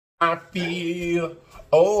I feel,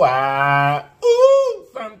 oh, ooh,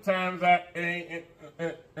 sometimes I ain't,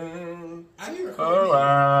 Are you recording?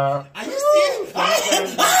 oh, Are you serious?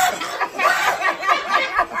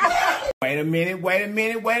 Wait a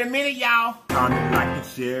minute, y'all. Comment, like, and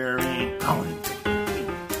sharing. Comment,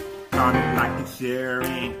 like, and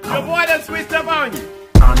sharing. Your boy done switched up on you.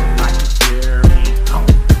 Comment, like, and sharing.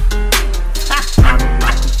 Comment,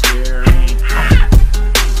 like, and sharing.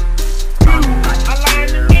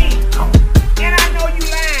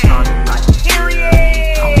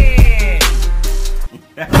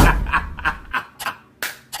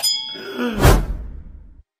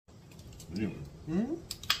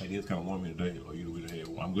 It is kind of warm today, or either way the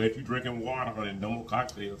hell. I'm glad you're drinking water and no more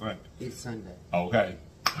cocktails, huh? It's Sunday. Okay.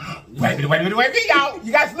 Wait, y'all.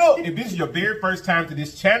 You guys look. If this is your very first time to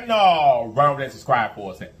this channel, run over there and subscribe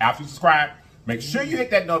for us. And after you subscribe, make sure you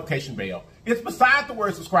hit that notification bell. It's beside the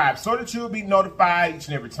word subscribe so that you'll be notified each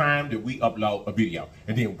and every time that we upload a video.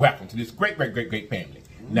 And then welcome to this great family.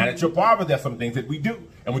 Now that you're part of us, there's some things that we do.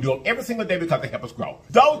 And we do them every single day because they help us grow.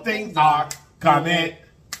 Those things are comment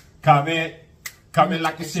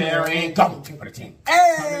like a sharing, come for the team.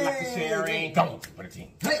 Comment like a sharing, come for the team.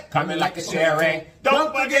 Comment like a sharing,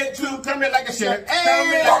 don't forget to comment like a share.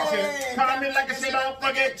 Comment like a share, comment like a share, don't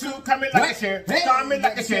forget to comment like a share. Comment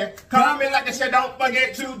like a share, comment like a share, don't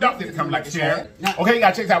forget to comment like a share. Okay, you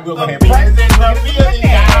gotta check this out. We'll go ahead. Friends in the building,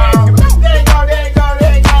 y'all. There you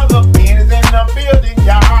go. The friends in the building,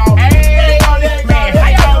 y'all. There you go.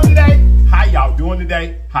 Man, how y'all doing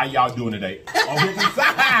today? How y'all doing today? Over here to the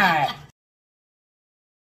side.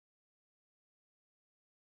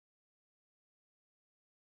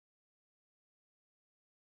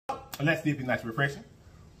 Let's see if it's nice and refreshing.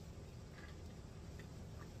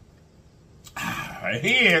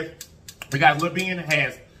 Here, we got Lil Ben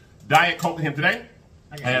has Diet Coke with him today.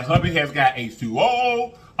 And Hubby has got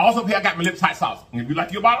H2O. Also, here I got my Lips hot sauce. And if you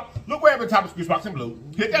like your bottle, look wherever the top of the speech box in blue.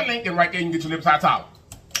 Hit that link and right there you can get your Lips hot sauce.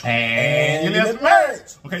 And your Lips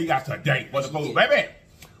merch. Okay, you guys today. What's the food, baby?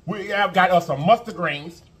 We have got us some mustard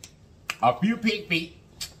greens, a few pig feet,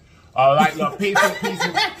 like little pieces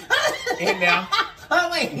in there. Oh,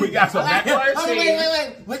 wait. We got some macaroni and cheese.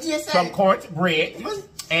 Wait. What you say? Some cornbread.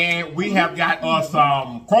 And we have got us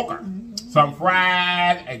some croaker. Some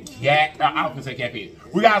fried I was gonna say catfish.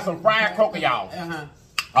 We got some fried croaker, y'all.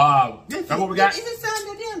 That's what we got. It's a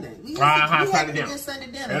Sunday dinner. Sunday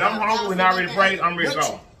dinner. And I'm hungry and I already prayed. I'm ready to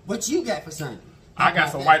go. What you got for Sunday? I got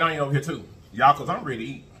some white onion over here too. Y'all, cause I'm ready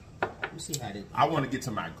to eat. Let me see how this. I want to get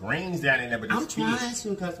to my greens down in there, but I'm trying to,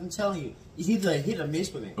 because I'm telling you, it's either a hit or miss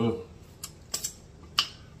for me.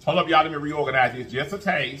 Hold up, y'all. Let me reorganize this. Just a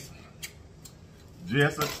taste.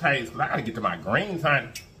 Just a taste. Because I got to get to my greens, honey.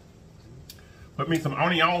 Put me some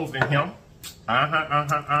onions in him.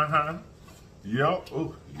 Yup.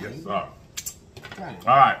 Ooh, yes, sir. All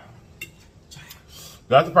right.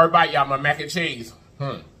 That's the first bite, y'all. My mac and cheese.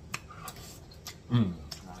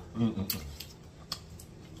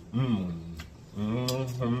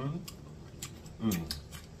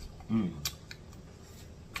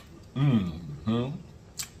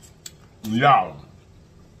 Y'all,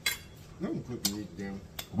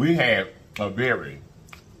 we had a very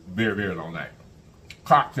long night.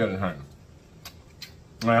 Cocktail, honey.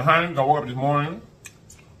 And honey, go up this morning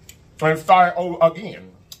and start over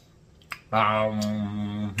again.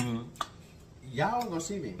 Y'all gonna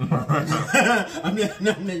see me. I'm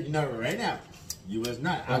letting you know right now. You was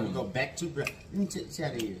not. I will go back to bread. Let me see how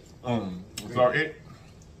it is. So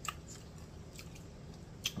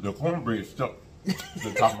the cornbread stuck to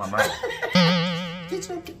the top of my mouth. Get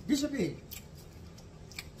your pig.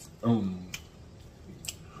 All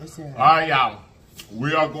right, y'all.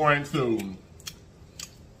 We are going to.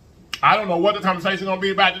 I don't know what the conversation is gonna be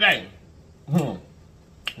about today.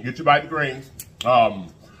 Get you by the greens.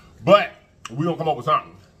 But we gonna come up with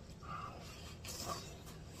something.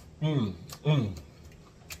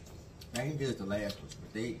 They ain't good as the last ones,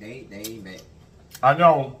 but they ain't bad. I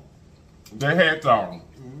know they had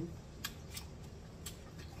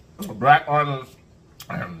Black Honors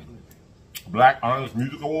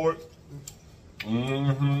Music Awards.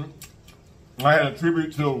 I had a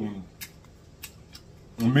tribute to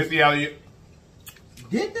Missy Elliott.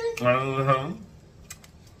 Did they?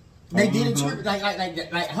 They did a tribute,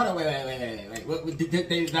 like. Hold on, wait. What did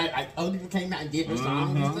they like? Other people came out and did their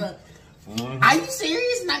songs and stuff. Are you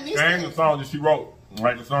serious? Not missed and the song that she wrote,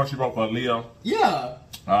 right? The song she wrote for Leo. Yeah.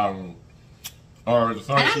 Or the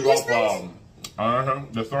song that she wrote for.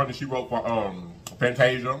 The song that she wrote for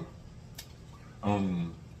Fantasia.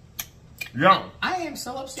 Yeah. I am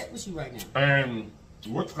so upset with you right now. And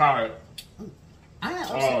what's called? I am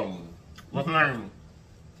upset. What's her name?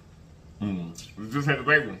 We just had the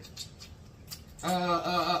baby.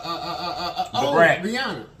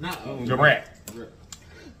 Rihanna. Not The Brat.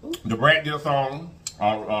 The Brat did a song,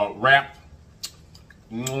 rap.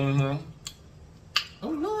 Oh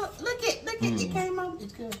Lord, look at it came out.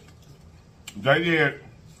 It's good. They did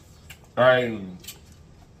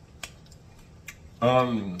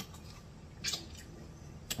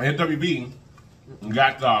NWB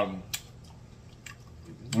got the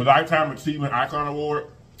Lifetime Achievement Icon Award.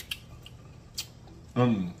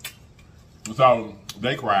 So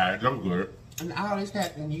they cried. That was good. And all this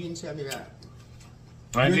happened, you didn't tell me that.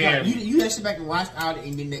 And then You had to sit back and watch all it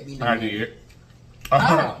and then let me know. I did.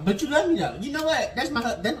 But you let me know. You know what? That's my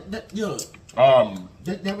yo.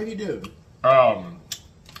 That's what you do.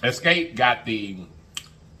 Escape got the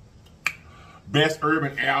Best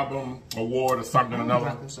Urban Album Award or something or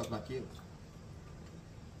another. Stuff like you.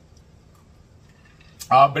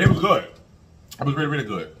 But it was good. It was really, really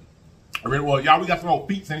good. Really well, y'all. We got some old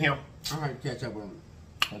feet in here. I'm gonna catch up with them.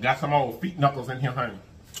 We got some old feet knuckles in here, honey.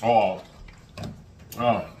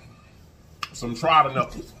 Some trotter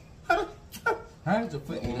knuckles. How's the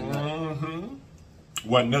foot in the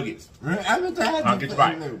What nuggets? I'm gonna have the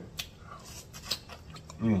foot in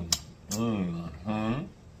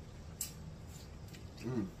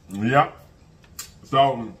Yeah.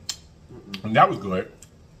 So, and that was good.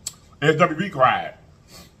 SWB cried.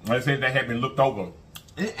 They said they had been looked over.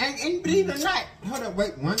 And believe it or not, hold up,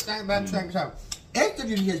 wait, one thing about Travis House.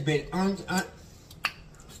 SWB has been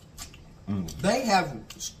they have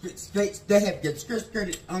get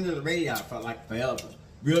skirted under the radar for like forever.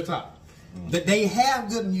 Real talk. But they have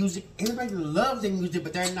good music. Everybody loves their music,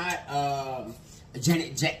 but they're not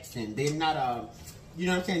Janet Jackson. They're not you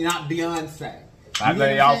know what I'm saying, not Beyonce. I think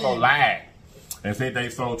they also lied and said they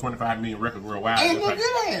sold 25 million records worldwide. And they're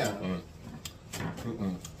good at it.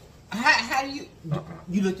 How do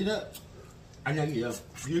you looked it up? I know you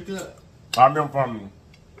looked it up. I remember from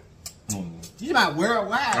You about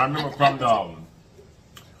worldwide. I remember from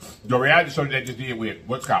the reality show that they just did with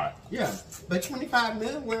what's called. Yeah, but 25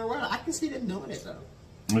 million worldwide. I can see them doing it though.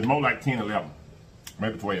 It's more like 10, 11,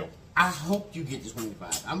 maybe 12. I hope you get to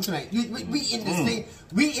 25. I'm saying we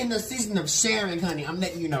in the season of sharing, honey. I'm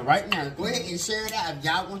letting you know right now. Go ahead and share it out. If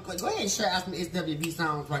y'all want to go ahead and share out some SWB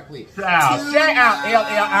songs right quick. Share out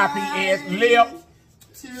LLIPS, LIFELINE.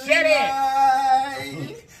 Share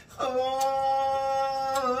it.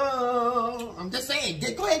 Oh, I'm just saying.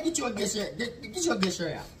 Go ahead and get you a good share. Get you a good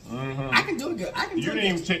share out. I can do it good. I can do it. You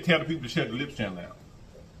didn't even tell the people to share the LIPS channel out.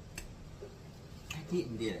 I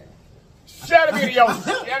didn't do that. Share the video.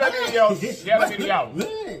 Share the video. Share the video.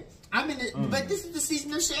 I mean, but this is the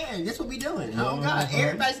season of sharing. That's what we doing. Oh God,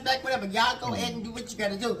 everybody's back, whatever. Y'all go ahead and do what you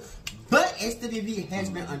gotta do. But SWB has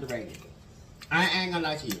been underrated. I ain't gonna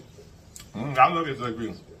lie to you. I love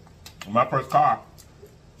SWB. My first car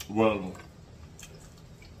was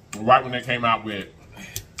right when they came out with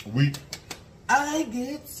Weak. I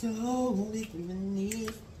get so weak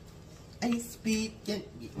beneath a speak.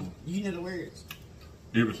 You know the words.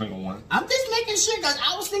 Every single one. I'm just making sure because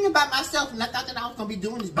I was thinking about myself and I thought that I was gonna be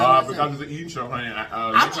doing this by myself. Because it's an eating show, honey.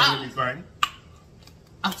 Next time you sing,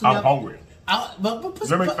 I'm hungry. Let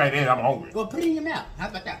me say that I'm hungry. Well, put it in your mouth. How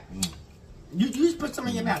about that? You just put some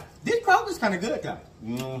in your mouth. This Kroger's kind of good though.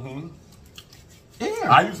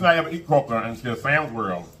 Yeah. I used to not ever eat Kroger until Sam's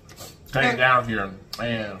World came down here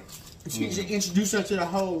and she introduced her to the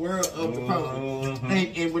whole world of the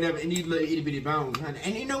Kroger and whatever, and these little itty bitty bones, honey.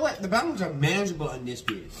 And you know what? The bones are manageable in this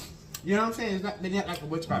period. You know what I'm saying? It's not, they're not like a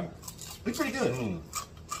witch bone. It's pretty good.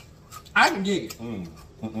 I can dig it.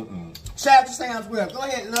 Shout out to Sam's World. Go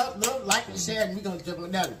ahead, love, like, and share, and we're gonna jump on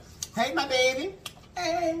down. Hey, my baby.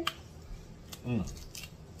 Hey.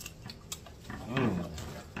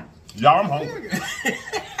 Y'all, I'm hungry.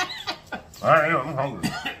 I am. I'm hungry.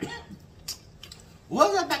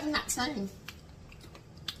 What was I about to not sing?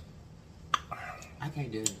 I can't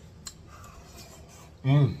do it.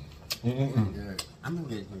 I'm gonna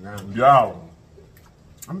get some ground. Y'all.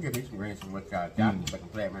 I'm gonna get me some grains from what y'all got so I can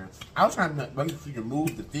play around. I was trying to wait for you to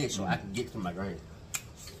move the fish so I can get some of my grains.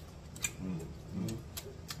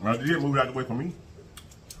 Well, you didn't move out the way from me.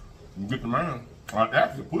 You get the mine. I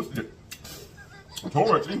actually pushed it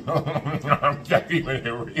towards you. I'm just keeping it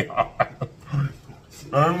real.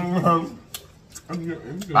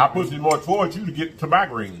 I pushed it more towards you to get to my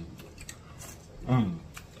green. I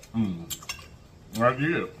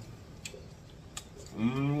did.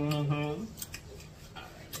 Who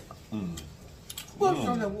else is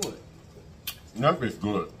on that wood? That is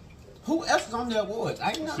good. Who else is on that wood?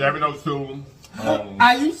 I know. 702.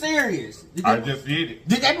 Are you serious? I just did it.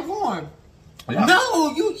 Did they perform? Yeah.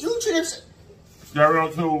 No, you should have.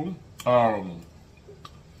 702.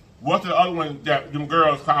 What's the other one that them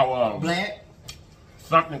girls call Black?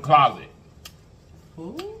 Something Closet.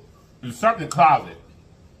 Who? It's Something Closet.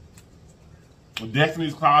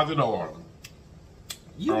 Destiny's Closet or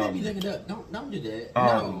you let me look it up. Don't do that.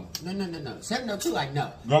 No. 702, I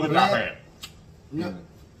know. Go get that bad. No.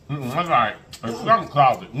 That's all right. It's Something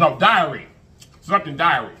Closet. No, Diary. Something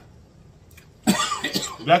Diary.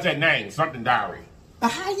 That's that name. Something Diary.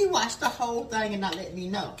 But how you watch the whole thing and not let me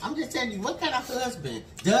know? I'm just telling you, what kind of husband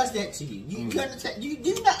does that to you? You understand? You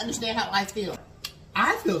do not understand how I feel.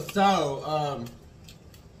 I feel so.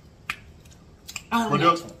 I'm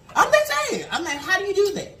just saying. I'm like, how do you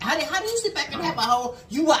do that? How do you sit back and have a whole?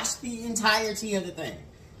 You watch the entirety of the thing.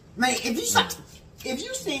 Man, if you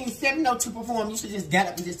seen 702 perform, you should just got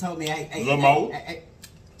up and just told me, hey, Lamo.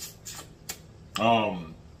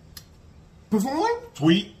 Perform?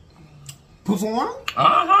 Tweet. Perform?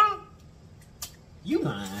 You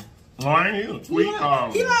lying. No, I ain't you. Tweet. He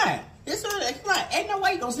lying. It's right. Ain't no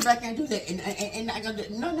way you gonna sit back and do that and not gonna do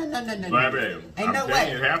no. Baby, ain't no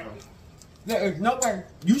way. It happened. There's no way.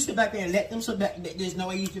 You sit back there and let them sit back. There's no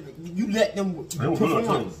way you let them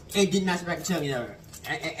perform and did not sit back and tell me that.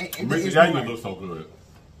 Missy Jackson looks so good.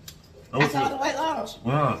 I saw the White Lotus.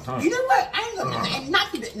 You know what?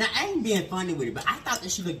 I ain't being funny with it, but I thought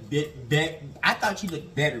that she looked I thought she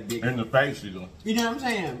looked better, big. In the face, she do. You know what I'm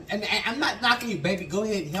saying? And I'm not knocking you, baby. Go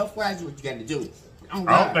ahead, health wise, do what you got to do. I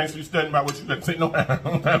don't think she's studying about what you got to say. No.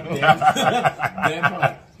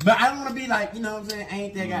 But I don't want to be like, you know what I'm saying? I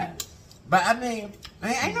ain't that guy. But I mean,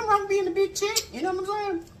 ain't no wrong being a big chick. You know what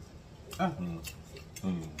I'm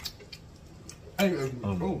saying?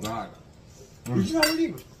 Oh God. You trying to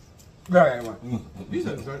leave it? These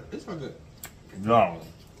are good. It's so good. No,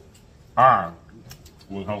 I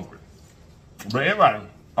was hungry. But anyway,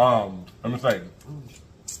 let me say,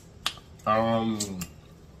 I'm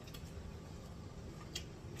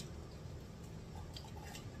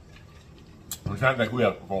trying to think who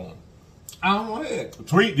else performed. I don't want it.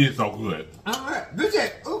 Tweet did so good. This is,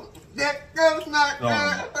 that girl's not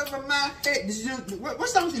over my head. This is, what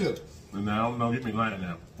song she do? No, I don't know. Get me lying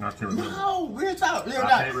now. I can't remember. No, real talk. I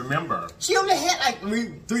can't remember. She only had like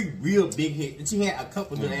three real big hits, and she had a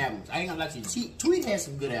couple good albums. I ain't gonna lie to you. Tweet had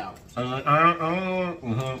some good albums. Oh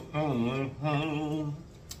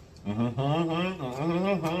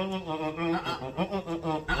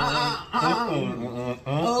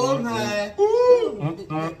my!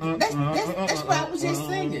 That's what I was just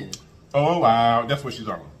singing. Oh wow, that's what she's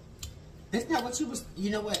on. That's not what she was. You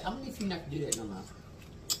know what? I'm gonna need you not to do that no more.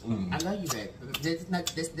 I love you, babe. That's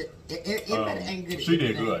not. Everybody ain't good. She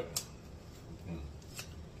did good.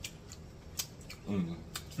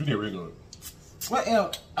 She did really good. What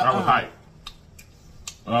else? I was hype.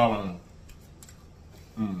 I'm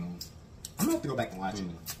gonna have to go back and watch it.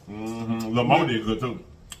 Lamo did good too.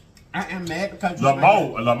 I am mad because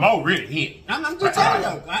Lamo really hit. I'm just telling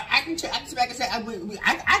you. I can sit back and say I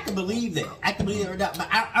can believe that. I can believe it or not. But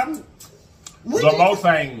I'm. Lamo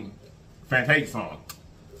sang Fantasia song.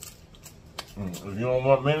 If you don't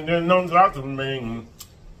want me, then don't talk to me.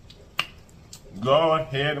 Go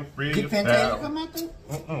ahead and free yourself. Did Fantasia come out there?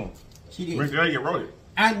 She did. Miss Elliott wrote it.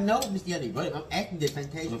 I know Miss Elliott wrote it. I'm asking did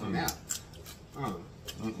Fantasia come out.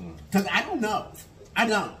 Because I don't know. I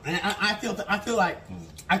don't. And I feel like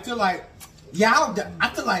y'all. I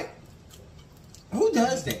feel like who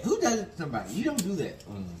does that? Who does it to somebody? You don't do that.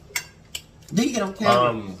 Then you get on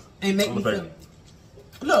camera and make me feel.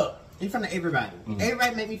 Look in front of everybody.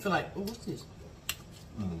 Everybody make me feel like, oh, what's this?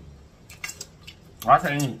 I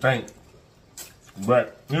can't even think.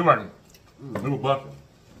 But anyway, it was busting.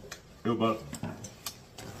 It was busting.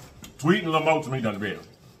 Tweet and Lamo to me done the best.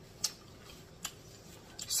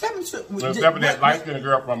 Except for that light-skinned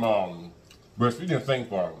girl from but she didn't sing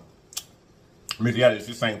for Miss Elliott.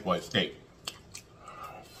 She sang for Escape.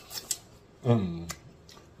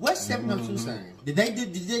 What's 702 saying? Did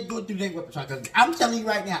they go through their repertoire? Because I'm telling you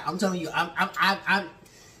right now. I'm telling you. I'm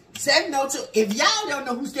 702. If y'all don't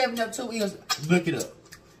know who 702 is, look it up.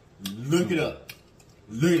 Look it up.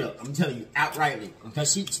 Look it up. I'm telling you outrightly.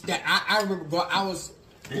 Because I remember I was.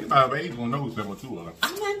 Anybody age gonna know who 702 was.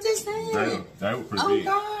 I'm not just saying. That was pretty big.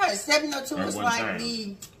 Oh God, 702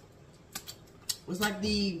 was like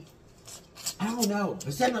the. I don't know,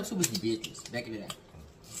 but 702 was the business back in the day.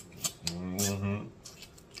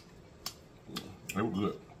 They were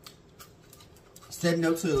good.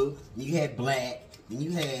 702. You had Black. And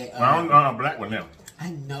you had. I don't know Black one now.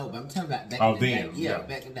 I know, but I'm talking about back in the then, day. Yeah,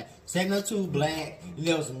 back in the day. 702 Black. And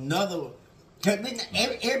there was another.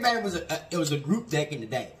 Everybody was it was a group back in the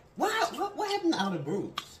day. What happened to all the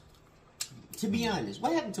groups? To be honest,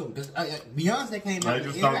 what happened to him? Because Beyonce came out. They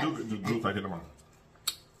just don't do the groups like that anymore.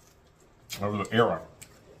 That was an era.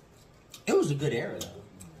 It was a good era though.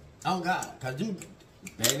 Oh God, cause dude,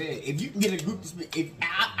 baby, if you can get a group to speak,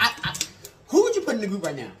 who would you put in the group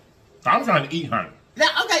right now? I'm trying to eat, honey. Now,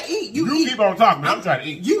 okay, eat. You keep on talking. I'm trying to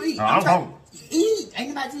eat. You eat. I'm hungry. Eat.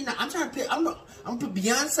 Ain't nobody eating. I'm trying to pick. I'm gonna put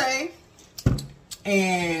Beyonce,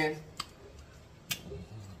 and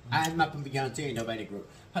I'm not putting Beyonce in nobody group.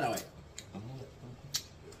 Hold on, wait.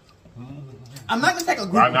 I'm not gonna take a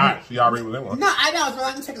group. Why not? She already was in one. No, I know. So I'm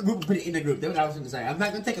not gonna take a group and put it in the group. That's what I was gonna say. I'm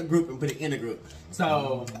not gonna take a group and put it in a group.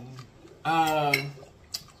 So,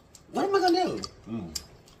 what am I gonna do?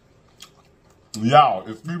 Y'all,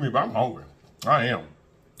 excuse me, but I'm hungry. I am.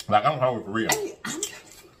 Like, I'm hungry for real. Hey,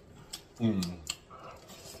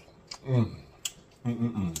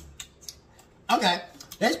 Okay,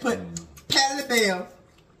 let's put Patti LaBelle.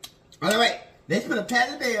 Wait. Let's put a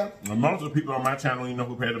Patti LaBelle. Most of the people on my channel, you know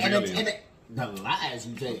who Patti LaBelle is. The lies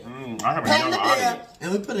you tell. I have a Patti young LaBelle, audience.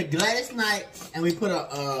 and we put a Gladys Knight, and we put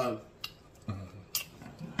a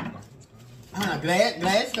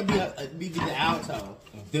Gladys gonna be the alto.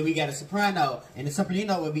 Then we got a soprano, and the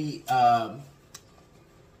soprano would be Oh,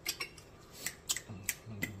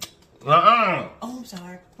 I'm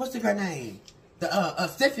sorry. What's the girl name? The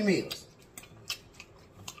Stephanie Mills.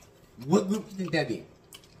 What group do you think that'd be?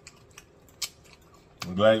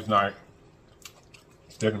 Gladys Knight.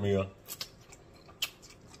 Stephanie Mills.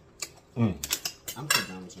 I'm so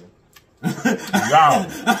done with you. Y'all,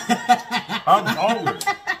 I'm hungry.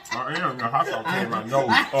 I am. The hot sauce came my nose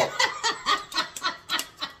up.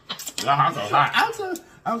 That hot sauce hot.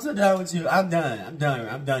 I'm so done with you. I'm done. I'm done.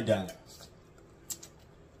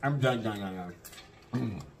 I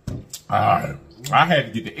had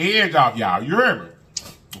to get the edge off y'all. You heard me?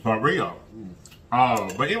 For real.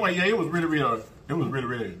 But anyway, yeah, it was really good. It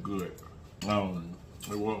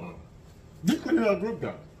was. This is a group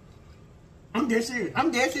though. I'm dead serious.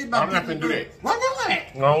 I'm not gonna do that. Why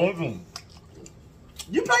not? No,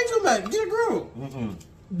 You play too much. Get a group.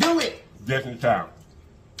 Do it. Destiny Child.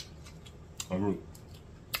 A group.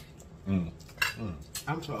 I'm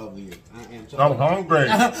so over you. I am so I'm hungry.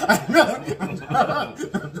 I'm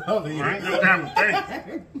so over you. I ain't got time to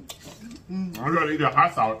think. I gotta eat a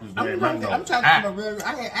hot sauce this day. I'm talking about real.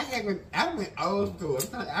 I went old school.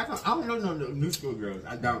 I don't know no new school girls.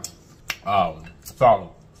 I don't.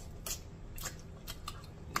 So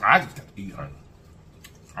I just got to eat, honey.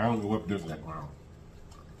 I don't know what this is that ground.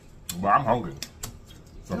 But I'm hungry.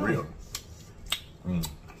 For real.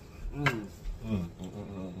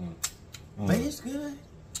 But it's good.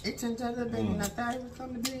 It turns out a bit than I thought it was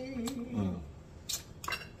going to be.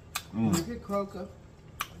 Look at Croker.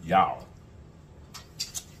 Y'all.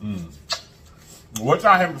 What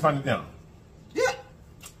y'all having fun today? Yeah.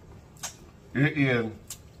 It is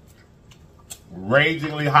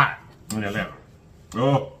ragingly hot in Atlanta.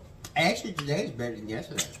 Oh. Actually, today is better than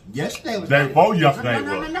yesterday. Yesterday was... Before yesterday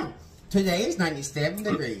No. Today is 97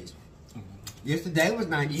 degrees. Yesterday was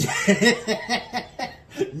 98.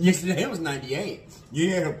 Yesterday was 98.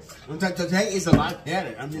 Yeah. Today is a lot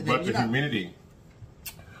better. But the humidity...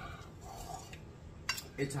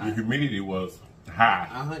 It's hot. The humidity was high.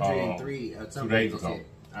 103 or something. 2 days ago.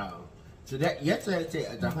 Oh. So yesterday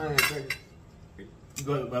it's 130.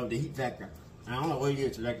 Go above the heat factor. I don't know what it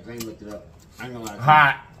is today because I ain't looked it up. I ain't gonna lie.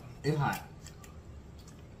 Hot. It's hot.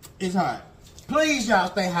 It's hot. Please,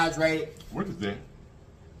 y'all, stay hydrated. What is that?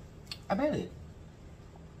 I bet it.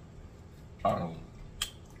 But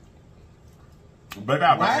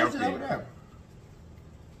I Why was is it over there?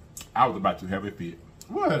 I was about to have it fit.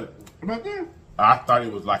 What? About there? I thought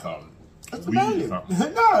it was like a It's weed belly. or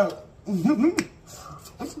something. No.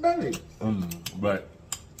 It's belly. But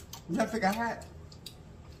You gotta figure out hot.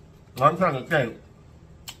 I'm trying to think.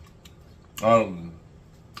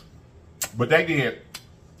 But they did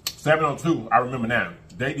 702. I remember now.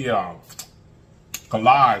 They did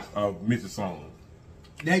collage of Missy songs.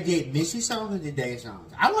 They did Missy songs or did they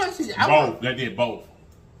songs? I want to see Both. They did both.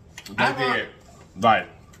 They did like.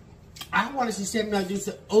 I want to see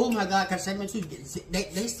 702. Oh my God! Cause 702,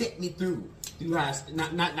 they set me through high,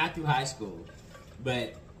 not through high school,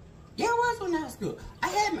 but yeah, I was in high school. I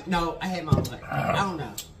had my own place. I don't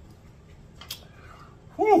know.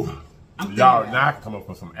 Whew. Y'all now I can come up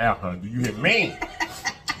with some air, honey. Do you hear me?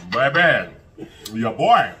 Baby, your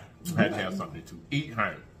boy had to have something to eat,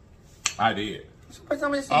 honey. I did. What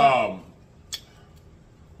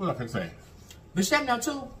I can say? But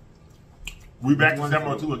 702. We back to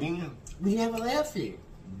 702 again? We never left it.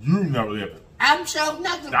 You never left it. I'm sure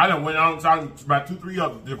nothing. I done went on talking about 2-3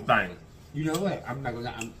 other different things. You know what? I'm not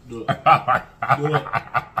gonna do it. Do it.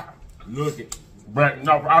 Look it. But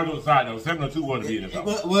no, I was on the side though. 702 was to be in the show.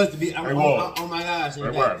 It was to be. Oh my gosh.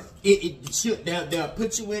 It should. They'll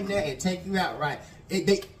put you in there and take you out right.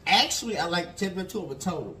 They actually, I like 702 with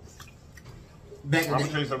total. Back in I'm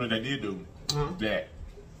gonna tell you something they did do that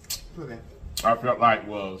okay. I felt like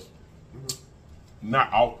was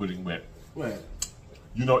not off-putting, but what?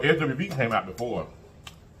 You know, SWB came out before.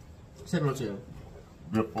 702.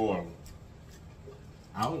 Before.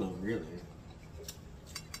 I don't know, really.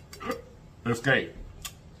 Escape.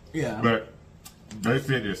 Yeah. But they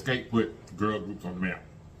said the Escape put girl groups on the map.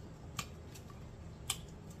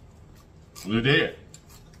 They did.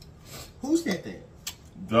 Who said that?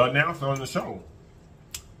 The announcer on the show.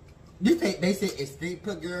 They said Escape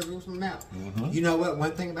put girl groups on the map. You know what?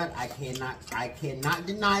 One thing about it, I cannot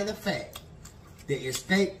deny the fact that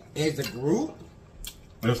Escape as a group.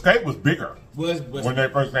 Escape was bigger when they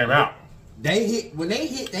first came out. They hit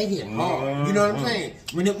hard. You know what I'm saying?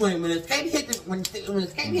 When Escape hit the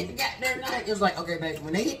goddamn night, it was like, okay, baby.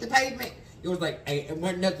 When they hit the pavement, it was like, hey, it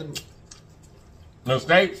wasn't nothing.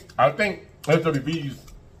 Escape, I think SWB's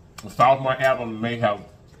sophomore album may have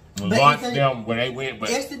launched them when they went, but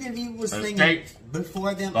SWB was singing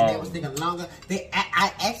before them, and they was singing longer.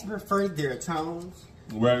 I actually preferred their tones.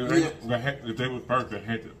 Well, if they was first, they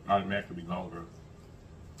had to automatically be longer.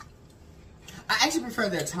 I actually prefer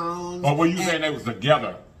their tones. Or were you saying they was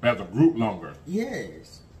together as a group longer?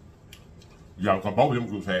 Yes. Yeah, because both of them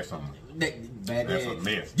groups had something. That's a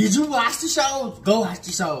mess. Did you watch the shows? Go watch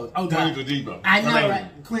the shows. Oh God. Queen's a diva. I know,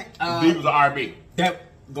 right? Divas are R&B.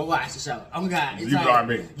 Go watch the show. Oh God. It's Divas like, are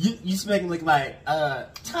R&B. You speaking look like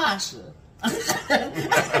Tasha.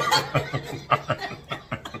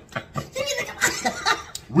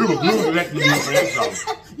 We were glued to let you do for that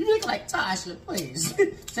show. You look like Tasha, please.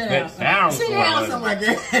 Sit down somewhere,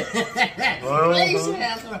 girl. Please sit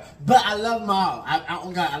down somewhere. But I love them all.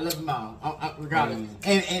 Oh God, I love them all. Regardless.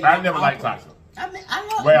 And I never liked Tasha. I mean, I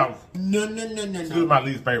love. Well, no. She was my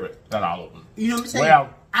least favorite out of all of them. You know what I'm saying? Well,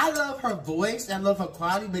 I love her voice. I love her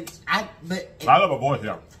quality, but I love her voice,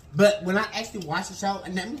 yeah. But when I actually watch the show,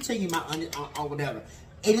 and let me tell you my on whatever,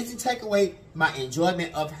 it doesn't take away my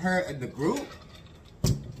enjoyment of her and the group.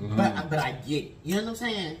 But I get it. You know what I'm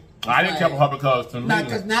saying? I didn't care for her because to me,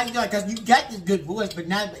 because you got this good voice, but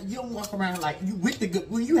now you don't walk around like you with the good.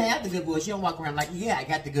 When you have the good voice, you don't walk around like, yeah, I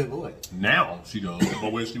got the good voice. Now she does,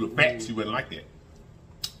 but when she was fat, she wasn't like that.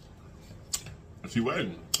 She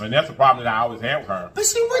wasn't, and that's the problem that I always had with her. But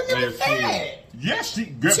she wasn't even fat. Yes, she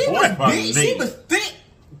good voice, but she was thick.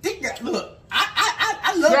 Thick. Look,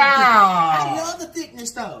 I love. I love the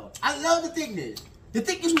thickness though. I love the thickness. The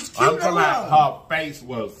thickness was cute. I'm talking about her face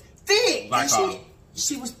was thick. Like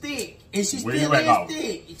she was thick, and she still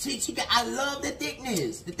is thick. I love the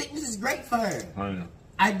thickness. The thickness is great for her.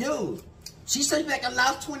 I do. She said back and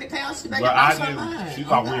lost 20 pounds. She back and lost her mind. She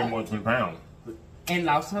lost way more than 20 pounds. And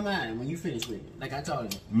lost her mind when you finished with it, like I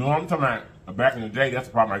told you. No, I'm talking about back in the day. That's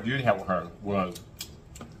the problem I did have with her was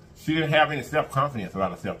she didn't have any self-confidence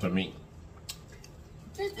about herself to me.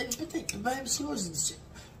 Baby, she was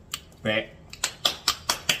fat.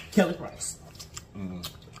 Kelly Price.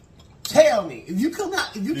 Tell me, if you come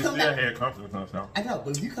out, still had confidence in herself. I know,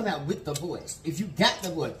 but if you come out with the voice, if you got the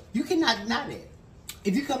voice, you cannot deny that.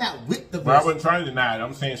 If you come out with the voice, but I wasn't trying to deny it.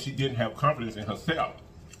 I'm saying she didn't have confidence in herself.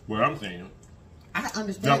 What I'm saying, I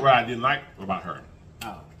understand. That's what I didn't like about her.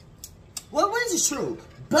 Oh, well, what is true?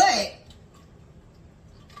 But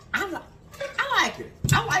I like her.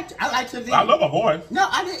 I like her. I love her voice. No,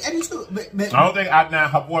 I did too. But I don't think now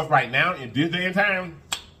her voice right now in this day and time.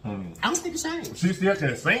 I don't think it's same. She still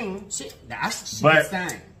can sing. She can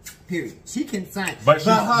sing. Period. She can sing. But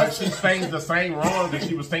she sings the same runs that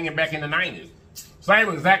she was singing back in the 90s. Same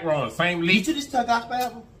exact runs, same lead. Did you listen to her gospel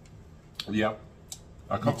album? Yeah.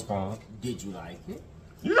 A couple songs. Did you like it?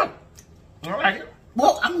 Yeah. I like it.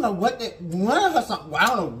 Well, I don't know what one of her songs. I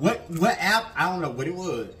don't know what app. I don't know what it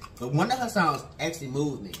was, but one of her songs actually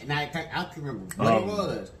moved me, and I can't remember what it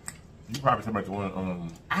was. You probably talking about the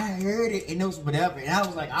one. I heard it and it was whatever, and I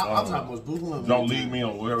was like, I was almost boohooing. Don't leave me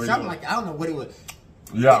on whatever. Something like I don't know what it was.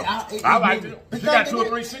 Yeah, I liked it. She got 2 or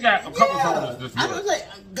 3. She got a couple songs this week. I was like,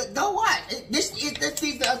 go watch. This is the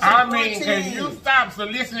season of I mean, can you stop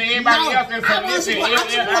soliciting everybody else and soliciting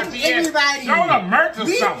everybody? Show the merch or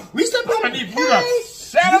something. We supported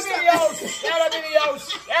share a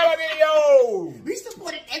video. We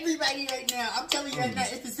supporting everybody right now. I'm telling you right now,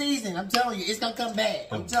 it's the season. I'm telling you, it's gonna come back.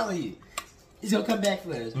 I'm telling you, it's gonna come back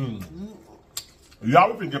for us.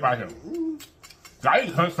 Y'all, we finna get out here. I need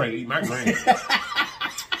to concentrate to eat my greens.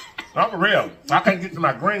 I'm for real. I can't get to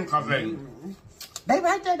my greens because they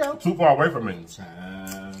right there though. Too far away from me.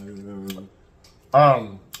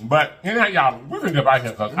 But anyhow, y'all, we're gonna get back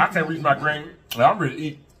here because I can't reach my green. And I'm ready to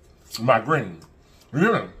eat my green.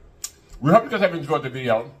 Yeah. We hope you guys have enjoyed the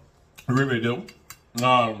video. We really do.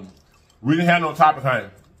 We didn't have no topic, honey.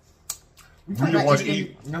 We didn't want to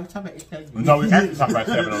eat. No, talk about it. No, we actually talked about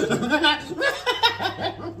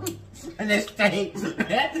 702. And that's steak.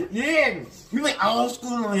 Yeah. We went old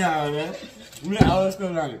school on y'all, man. We went old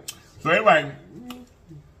school on it. So anyway,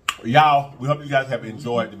 y'all, we hope you guys have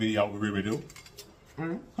enjoyed the video. We really do.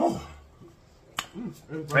 And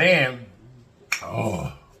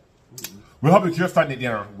we hope that your Sunday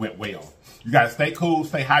dinner went well. You guys stay cool,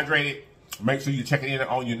 stay hydrated. Make sure you're checking in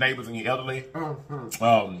on your neighbors and your elderly.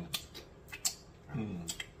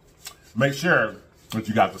 Make sure that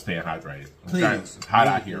you guys are staying hydrated. Okay? Please. It's hot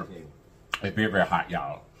out here. It's very, very hot,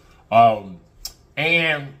 y'all.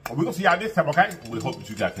 And we're going to see y'all this time, okay? We hope that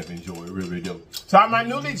you guys have enjoyed. We really do. So, my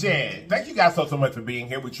new legend, thank you guys so much for being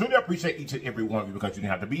here. We truly appreciate each and every one of you because you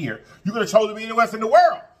didn't have to be here. You could have chosen to be anywhere else in the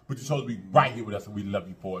world, but you chose to be right here with us, and we love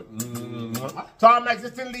you for it. So, I'm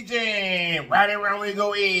existing legend. Round and round we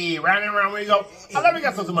go, round and round we go. I love you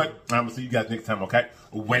guys so much. I'm going to see you guys next time, okay?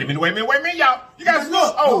 Wait a minute, y'all. You guys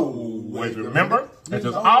look. Always remember that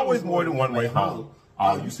there's always more than one way home.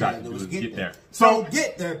 All you got to do is get there. So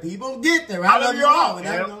get there, people. Get there. I love you all.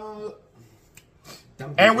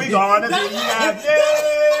 And we gonna see you guys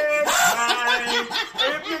next time.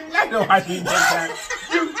 If you know how you make that,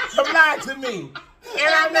 you lied to me. And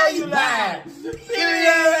I know you lied.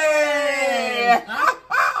 Yeah.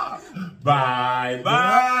 Bye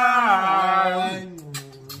bye.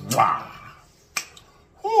 Wow.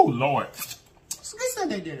 Oh Lord. This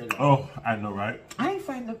Sunday dinner. Oh, I know, right?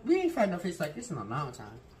 We ain't find no fish like this in a long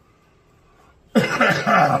time.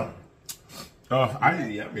 I'm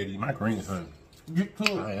ready to eat my greens, son. Get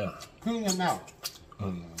to it. Clean your mouth.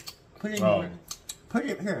 Put it in your Put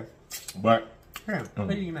it here. But here,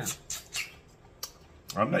 put it in your mouth.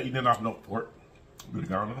 I'm not eating off no pork. Good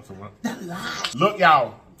going on somewhere. Look,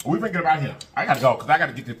 y'all. We been get about here. I gotta go because I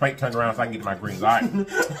gotta get this plate turned around so I can get to my greens. All right.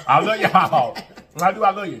 I love y'all. I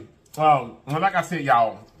love you. Like I said,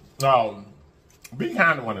 y'all, be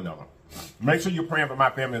kind to one another. Make sure you're praying for my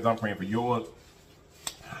family as I'm praying for yours.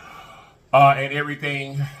 And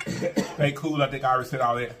everything. Stay cool. I think I already said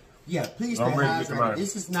all that. Yeah, please stay hydrated.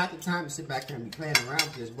 This is not the time to sit back here and be playing around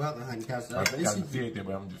with this weather, honey. Because I'm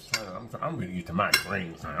just trying. I'm ready to get to my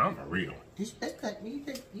greens, honey. I'm for real. You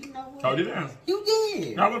know what? Oh, did I? You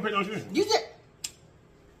did. No, I wasn't paying no attention. You did.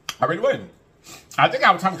 I really wasn't. I think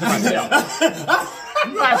I was talking to myself.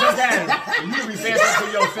 You know, sometimes you be saying something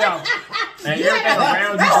to yourself, and everything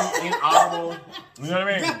around you is inaudible. You know what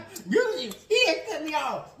I mean? He ain't cut me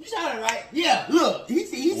off. You saw it, right? Yeah. Look, he's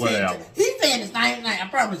saying the same thing. I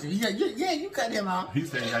promise you. Yeah, you cut him off. He's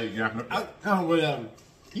saying how you got him. Well,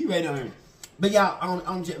 you ready on him. But y'all,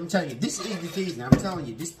 I'm telling you, this is the season. I'm telling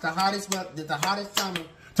you, this is the hottest summer.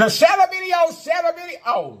 To share the video.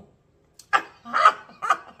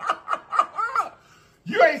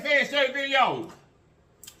 You ain't saying share the video.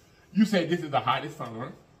 You said this is the hottest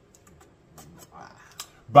summer.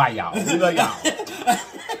 Bye, y'all. We love y'all.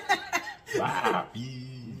 Bye.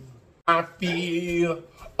 I feel,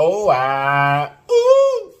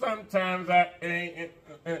 sometimes I ain't.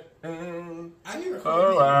 Are you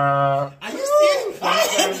recording? Are you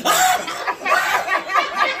serious?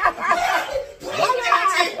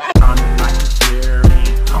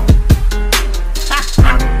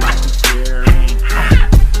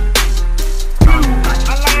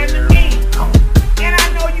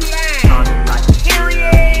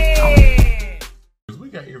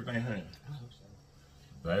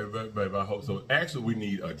 Baby, I hope so. Actually, we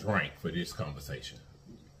need a drink for this conversation.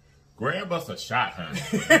 Grab us a shot, honey.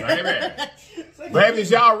 Baby, is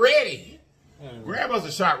y'all ready? Grab us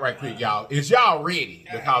a shot right quick, y'all. Is y'all ready?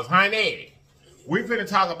 Because, honey, we finna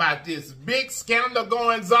talk about this big scandal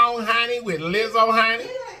going on, honey, with Lizzo, honey.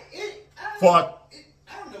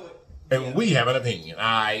 And we have an opinion.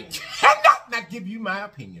 I cannot not give you my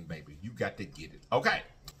opinion, baby. You got to get it. Okay.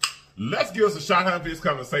 Let's give us a shot, honey, for this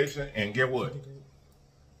conversation. And get what?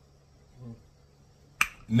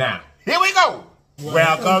 Now, here we go.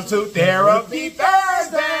 Welcome to Therapy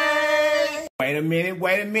Thursday. Wait a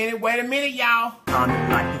minute, y'all. Comment,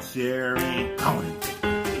 like, and sharing. Comment,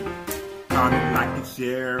 like, and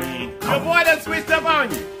sharing. Your boy done switched up on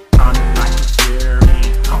you. Comment, like, and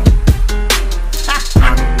sharing. Comment,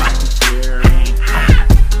 like, and sharing.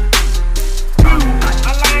 I'm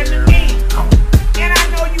lying to me. And I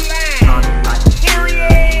know you lying. Period.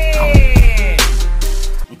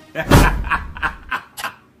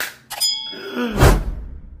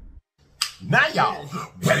 Now, y'all,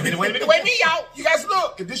 wait a minute, y'all. You guys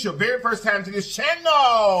look. if this is your very first time to this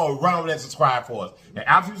channel, run over there and subscribe for us. And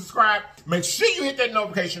after you subscribe, make sure you hit that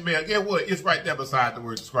notification bell. Guess what? It's right there beside the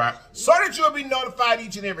word subscribe, so that you'll be notified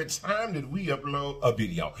each and every time that we upload a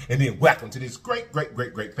video. And then welcome to this great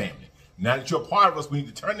family. Now that you're a part of us, we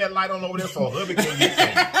need to turn that light on over there so Hubby can get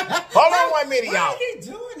in. Hold on 1 minute, y'all. Why are you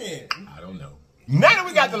doing it? I don't know. Now that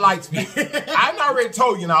we got the lights fixed, I already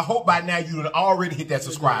told you, and I hope by now you already hit that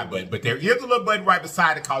subscribe button. But there is a little button right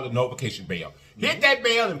beside it called the notification bell. Hit that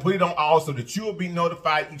bell and put it on all so that you will be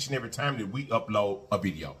notified each and every time that we upload a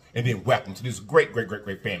video. And then welcome to this great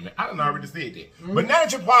family. I don't already said that. But now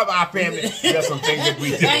that you're part of our family, there's some things that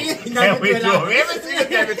we do. And we do them every single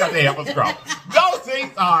day because they help us grow. Those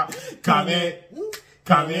things are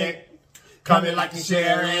comment, like and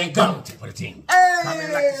sharing, go take for the team.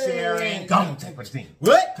 Comment, like and sharing, go take for the team.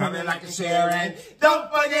 What? Comment, like and sharing,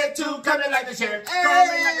 don't forget to comment, like and share.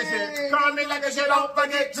 Comment, like and share, comment, like and share, don't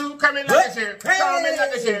forget to comment, like and share. Comment,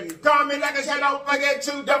 like and share, comment, like and share, don't forget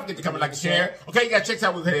to comment, like and share. Okay, you gotta check this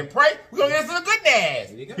out. We're gonna pray. We're gonna get to the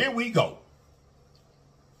goodness. Here we go.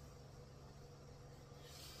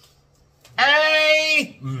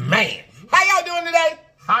 Amen. How y'all doing today?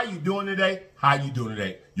 How you doing today? How you doing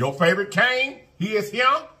today? Your favorite king, he is here.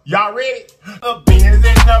 Y'all ready? The Ben is in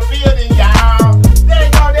the building, y'all. There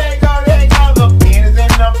you go, there you go, there you go. The Ben is in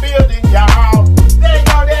the building, y'all. There you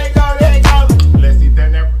go, there you go, there you go. Let's see if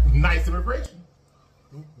they're nice and refreshing.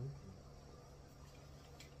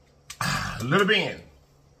 Little Ben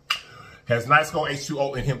has nice gold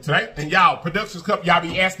H2O in him today. And y'all, Productions Cup, y'all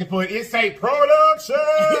be asking for it. It's a production.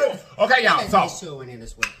 Okay, y'all, so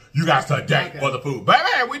you got today for the food. Baby,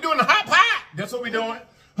 we doing the hot pot. That's what we doing.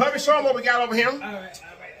 Hubby, show them what we got over here. All right.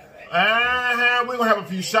 We're going to have a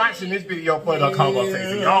few shots in this video for the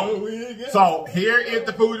conversation. So here is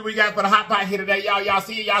the food that we got for the hot pot here today. Y'all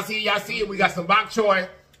see it. We got some bok choy.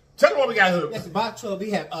 Tell them what we got here. That's the bok choy.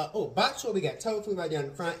 We have, bok choy. We got tofu right down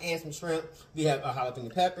the front and some shrimp. We have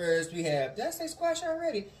jalapeno peppers. We have, did I say squash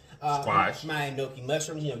already? Squash. My enoki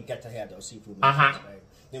mushrooms. You know, you got to have those seafood mushrooms, right?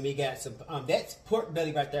 Then we got some, that's pork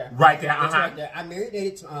belly right there. Right there, right there. I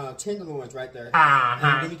marinated some tenderloins right there.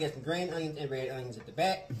 And then we got some green onions and red onions at the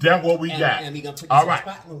back. That's what we got. And we gonna put this in the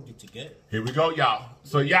spot and we'll get together. Here we go, y'all.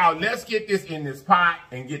 So, y'all, let's get this in this pot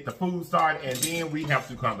and get the food started, and then we have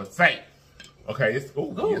to conversate. Okay, it's,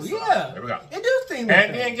 yeah. There we go. It does seem like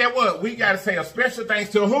and then get what? We got to say a special thanks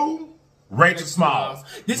to who? Rachel Smalls.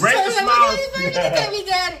 Rachel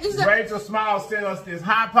Smalls sent us this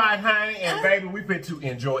hot pot, honey, and baby, we fit to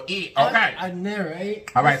enjoy it. Okay. I know, right?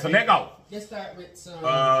 All right, so let's go. Let's start with some.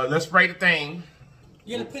 Let's spray the thing.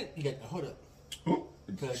 You gotta put. You gotta hold up. Ooh.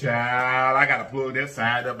 Child, I gotta plug that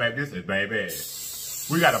side up, baby. This is baby.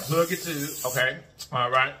 We gotta plug it too. Okay. All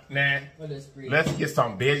right. Now, let's get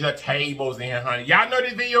some vegetables in, honey. Y'all know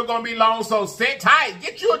this video gonna be long, so sit tight.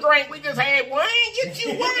 Get you a drink. We just had one. Get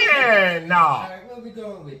you one. No. All right, where we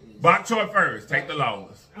going with this? Bok choy first. Take the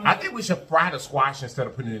longest. I think we should fry the squash instead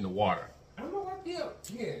of putting it in the water. I'm gonna work you up.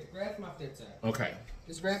 Here, grab them off that side. Okay.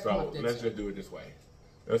 Just grab them off that side. So let's just do it this way.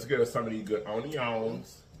 Let's get us some of these good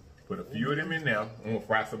onions. Put a few of them in there. I'm gonna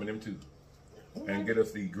fry some of them too. And get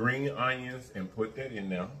us the green onions and put that in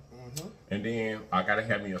there. And then I gotta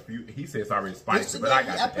have me a few. He says it's already spicy, but I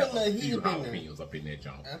got to have a few jalapenos up in that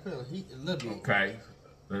junk. I put a little bit. Okay,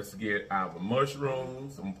 let's get our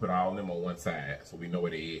mushrooms. I'm gonna put all of them on one side so we know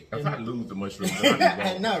where they at. If I lose the mushrooms,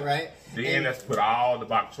 I know, right? Then let's put all the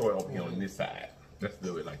bok choy over here on this side. Let's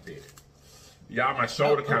do it like that. Y'all, my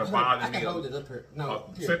shoulder kind of bothers me. I can hold it up here. No,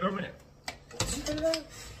 sit down there.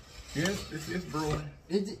 Yes, it's brewing.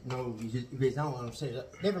 Is it? No, you don't want to set it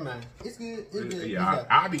up. Never mind. It's good. It's good. Yeah,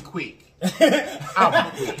 I'll be quick.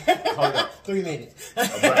 I'll be quick. Hold up. 3 minutes.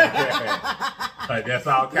 That's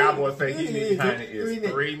all Cowboy say he needs, honey, is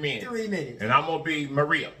 3 minutes. 3 minutes. And I'm going to be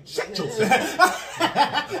Maria. Shut yourself.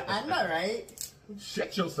 I know, right?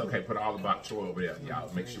 Shut yourself. Okay, put all the bok choy over there. Y'all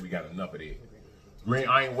make sure we got enough of it. Green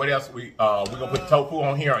onion, what else? We're going to put tofu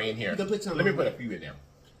on here or in here? Let me put a few in there.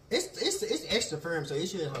 It's extra firm, so it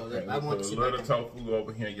should hold up. I want to put a little tofu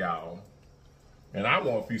over here, y'all. And I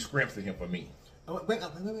want a few scrimps in here for me. Oh, wait.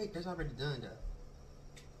 That's already done,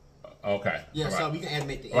 though. Okay. Yeah, so we can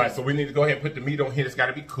animate the egg. All right, so we need to go ahead and put the meat on here. It's got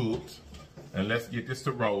to be cooked. And let's get this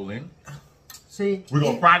to rolling. See? We're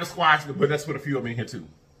going to fry the squash, but let's put a few of them in here, too.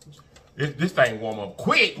 This thing warm up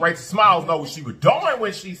quick. Rachel Smiles knows what she was doing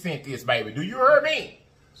when she sent this, baby. Do you hear me?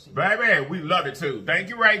 Baby, we love it, too. Thank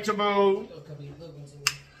you, Rachel, boo.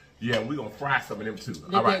 Yeah, we're going to fry some of them, too.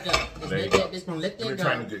 All right. Let that go. We're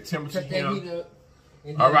trying to get temperature here.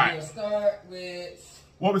 All right. We'll start with...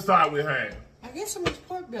 What we start with, honey? I guess some of this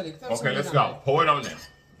pork belly. Okay, let's go. Pour it on there.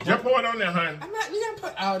 Just pour it on there, honey. We got to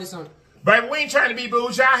put all this on. Baby, we ain't trying to be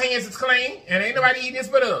booze. Y'all hands is clean, and ain't nobody eating this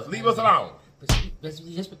but us. Leave us alone. That's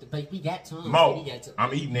what the bake. We got tons. Mo,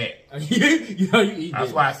 I'm eating that. you eat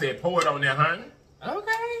That's why I said pour it on there, honey.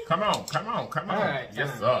 Okay. Come on. All right,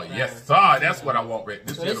 Yes, fine, sir. fine. Yes, sir. That's what I want.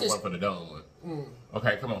 This So is the this one is- for the dumb one.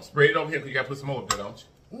 Okay, come on. Spread it over here because you got to put some more up there, don't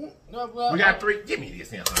you? No, well, We got 3. Give me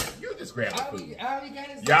this here, honey. You just grab the food. I already got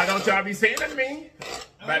his. Y'all don't y'all be saying that to me.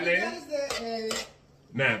 By then. Hey.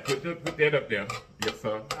 Now, put that up there. Yes,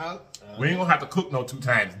 sir. Oh, We ain't gonna have to cook no 2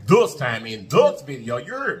 times. This time in this video,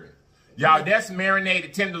 you heard me. Y'all, that's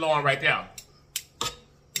marinated tenderloin right there.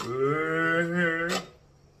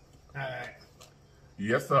 alright.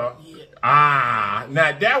 Yes, sir. Yeah.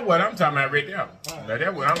 Now that's what I'm talking about right there. Now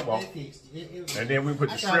that's what I'm about. It And then we put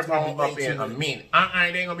the I shrimp thought it on was up way in too a much. minute.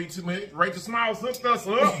 It ain't gonna be too much. Rachel Smiles hooked us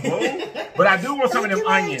up, boo. But I do want some of them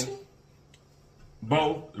onions.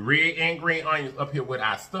 Both red and green onions up here with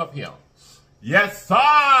our stuff here. Yes, sir.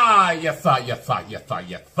 Yes, sir. Yes, sir. Yes, sir.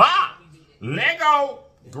 Yes, sir. Lego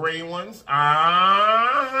green ones.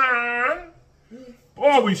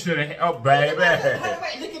 Boy, we should have. Oh, baby.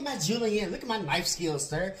 Look at my julienne. Look at my knife skills,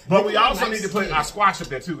 sir. But Look we at my also knife need to put skills. our squash up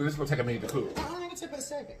there too, because it's gonna take a minute to cook. I'm gonna take it a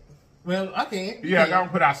second. Well, okay. Yeah, I'm gonna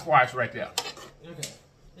put our squash right there. Okay.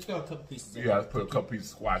 Let's go a couple pieces. Yeah, let's put a couple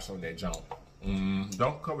pieces of squash on that jump.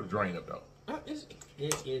 Don't cover the drain up though. It'll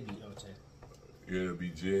be okay. It'll be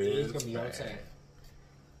just. It's gonna be fine. okay.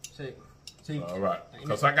 See. All right,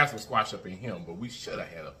 because I got some squash up in him, but we should have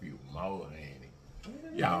had a few more, Andy.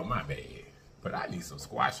 Y'all, my bad. But I need some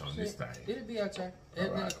squash on this thing. It'll be okay. All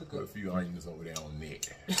It'll right, be put a okay. few onions over there on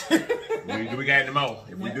that. Do we got any more?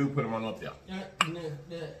 If we do, put them on up there.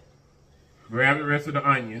 Grab the rest of the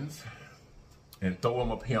onions and throw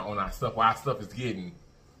them up here on our stuff. While our stuff is getting.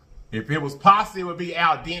 If it was pasta, it would be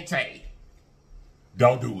al dente.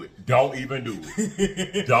 Don't do it. Don't even do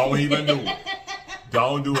it. Don't even do it.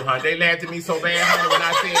 Don't do it, honey. They laughed at me so bad, honey, when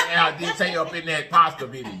I said al dente up in that pasta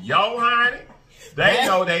video. Yo, honey. They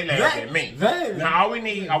know they laughed at me. Now, all we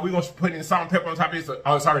need, are we going to put in salt and pepper on top of this?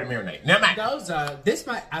 Oh, it's already marinated. Never mind. Those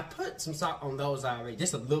I put some salt on those already,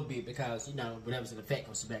 just a little bit because, you know, whatever's in effect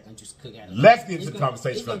goes back and just cook out of it. Let's get It's to the gonna-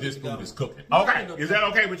 conversation it's gonna because this get it food going. is cooking. It's Okay. gonna Is go. that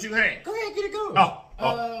okay with you, Hank? Go ahead, get it going.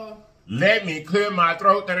 Oh. Let me clear my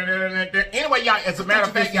throat. Anyway, y'all, as a matter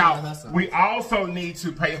of fact, y'all, we also need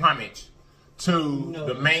to pay homage to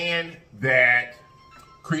the man that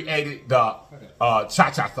created the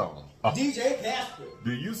cha-cha song. DJ Casper.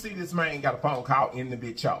 Do you see this man got a phone call in the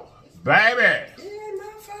bitch show? Baby. Yeah,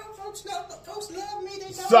 my folks love me. They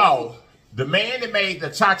know So, me. the man that made the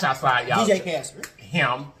cha-cha slide, y'all. DJ Casper.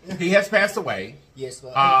 Him. He has passed away. Yes,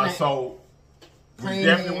 sir. So, we Praying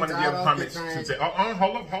definitely hands want to give out, homage good to say,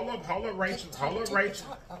 hold up,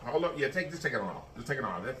 Rachel. Hold up. Yeah, take it off. Just take it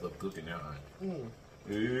off. That's look cooking now, honey.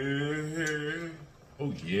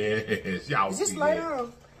 Oh, yes. Y'all Is this see light that.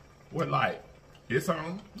 on? What light? It's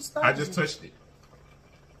on. It's I just touched it.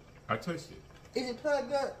 I touched it. Is it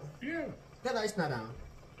plugged up? Yeah. That light's not on.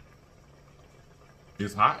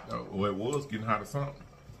 It's hot, though. Well, it was getting hot or something.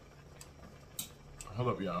 Hold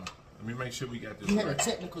up, y'all. Let me make sure we got this You had a right.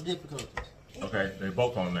 technical difficulties. Okay, they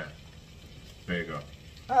both on that. There you go.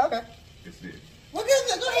 Oh, okay. It's it. Well,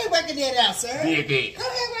 go ahead working that out, sir. Did it. Go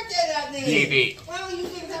ahead work that out then. Did it. Why don't you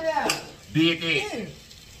figure that out? Did it. Okay.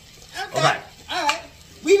 Okay. All right.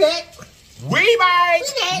 We back. We back.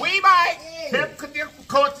 Yeah. We back. Yeah. Of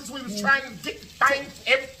course, since we was trying to get things,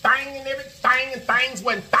 everything, and things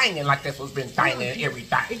wasn't thinging like this was been thinging and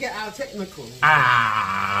everything. It got our technical.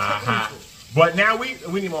 But now we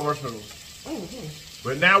need more marshmallows.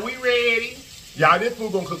 But now we ready. Y'all, this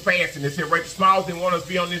food gonna cook fast in this here. Rachel Smiles didn't want us to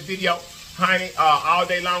be on this video, honey, all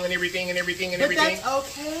day long and everything. But that's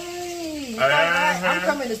okay. I'm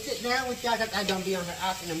coming to sit down with y'all because I don't be on her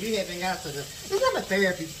often and we haven't got to the. It's not a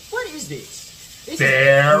therapy. What is this?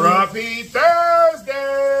 Therapy Thursday.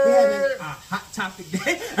 We're having a hot topic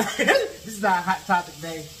day. This is our hot topic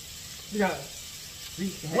day. You know,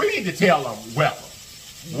 We need to tell them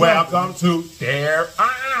welcome to therapy.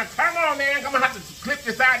 Come on, man. I'm gonna have to clip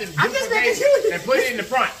this out and duplicate it and put it in the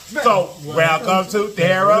front. So, welcome to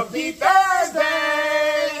Therapy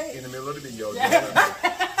Thursday. In the middle of the video.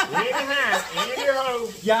 Anyhow.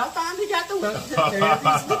 Y'all finally got the welcome to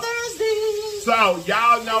Therapy Thursday. So,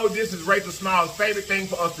 y'all know this is Rachel Smiles' favorite thing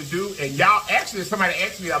for us to do. And y'all, actually, somebody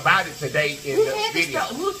asked me about it today in the video.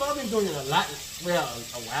 We were probably doing it a lot, well,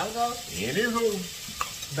 a while ago.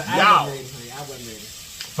 Anywho. But Y'all. I wasn't ready.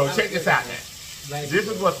 So, check this out now. This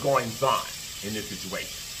is what's going on in this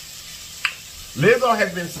situation. Lizzo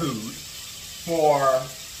has been sued for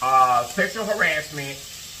sexual harassment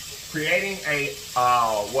creating a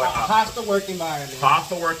hostile work environment.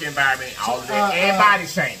 Hostile work environment, all of that, and body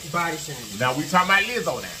shaming. Body shaming. Now we talking about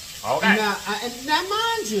Lizzo now. Okay. Now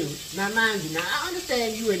mind you, now I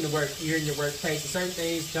understand you're in the workplace, and certain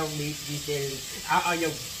things don't need to be said.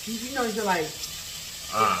 You know, you're like,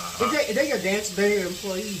 if they're your dance, they're your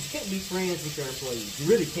employees. You can't be friends with your employees. You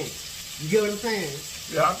really can't. You get what I'm saying?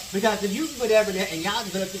 Yeah. Because if you whatever and y'all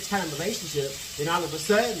develop this kind of relationship, then all of a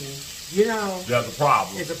sudden, you know, there's a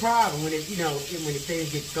problem. It's a problem when when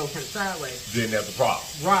things go kind of sideways. Then there's a problem.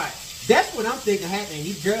 Right. That's what I'm thinking happening.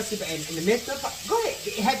 These girls sit and the messed up. Go ahead.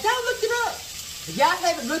 Have y'all looked it up? If y'all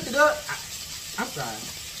haven't looked it up, I'm sorry.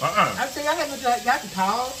 I'm saying y'all haven't looked it up. Y'all can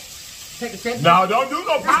pause. Take a second. No, don't do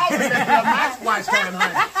no pause. That's watch time,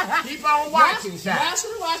 honey. Keep on watching, child.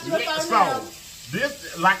 Watch it. So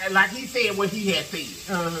this, like he said, what he had said.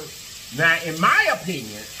 Now, in my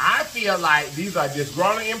opinion, I feel like these are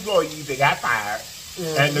disgruntled employees that got fired,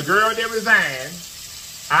 and the girl that resigned.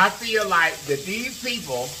 I feel like that these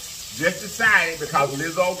people just decided because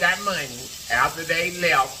Lizzo got money after they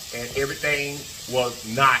left and everything was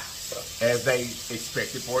not as they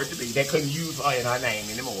expected for it to be. They couldn't use her in her name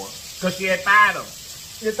anymore because she had fired them.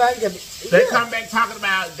 They come back talking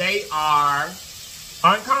about they are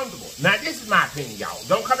uncomfortable. Now, this is my opinion, y'all.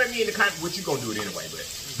 Don't come at me in the comments. What you gonna do it anyway, but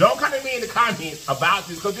don't come at me in the comments about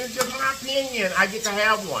this because this is just my opinion. I get to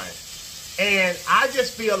have one. And I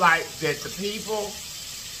just feel like that the people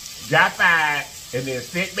got fired and then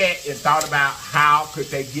sit back and thought about how could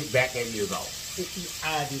they get back at Lizzo.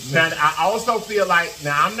 Now, I also feel like,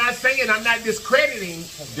 now I'm not discrediting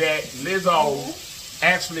that Lizzo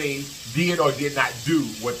actually did or did not do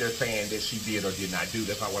what they're saying that she did or did not do.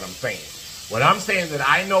 That's not what I'm saying. What I'm saying is that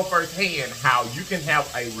I know firsthand how you can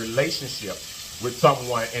have a relationship with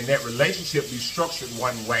someone and that relationship be structured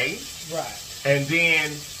one way. Right. And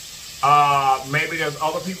then maybe there's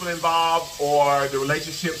other people involved or the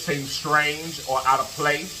relationship seems strange or out of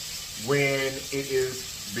place when it is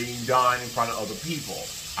being done in front of other people.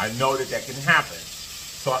 I know that can happen.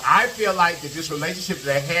 So I feel like that this relationship that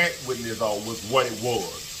they had with Lizzo was what it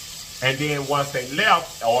was. And then once they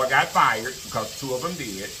left or got fired, because two of them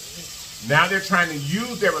did, now they're trying to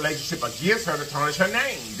use their relationship against her to tarnish her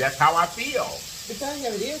name. That's how I feel. The thing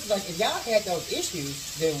of it is, like, if y'all had those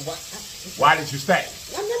issues, then why did you stay?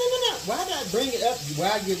 No. Why not bring it up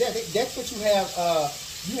while you're there? That's what you have.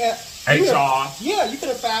 HR. You could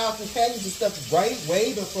have filed some pages and stuff way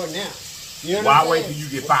before now. You know why wait till you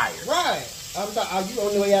get fired? Right. I'm like, are you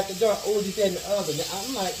on the way out the door? Or this and the other.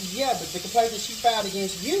 I'm like, yeah, but the complaint that she filed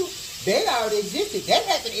against you, they already existed. That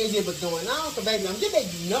happened as it was going on. So, baby, I'm just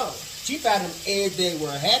letting you know. She filed them as they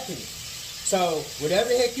were happening. So, whatever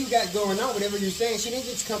the heck you got going on, whatever you're saying, she didn't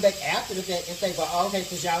just come back after the fact and say, well, okay,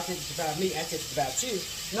 since y'all said it's about me, I said it's about you.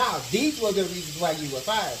 No, these were the reasons why you were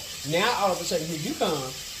fired. Now, all of a sudden, here you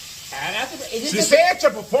come. She said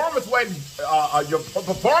your performance wasn't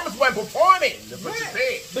performing. That's what she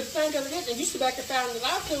said. But the thing of it is, and you sit back and found the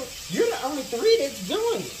lawsuit, you're the only three that's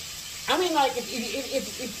doing it. I mean, like,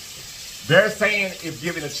 if they're saying if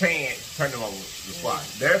given a chance, turn them over the spot.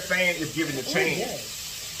 They're saying if given a chance,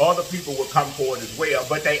 other people will come forward as well,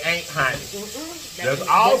 but they ain't, honey. There's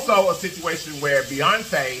also a situation where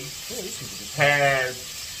Beyonce has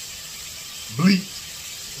bleeped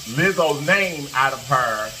Lizzo's name out of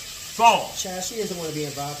her song. Child, she doesn't want to be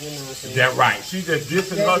involved in nonsense. That's right. She just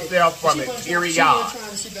dissing herself from it, period. She wasn't trying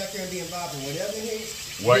to sit back there and be involved in whatever it is.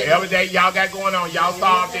 Whatever that y'all got going on, y'all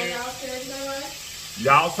solved it.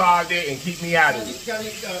 Y'all solved it and keep me out of it.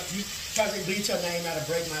 Because they bleach her name out of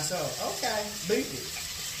Break My Soul. Okay, bleep it.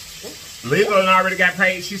 Lizzo already got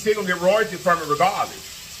paid. She's still going to get royalties from it regardless.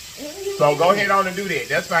 So go ahead on and do that.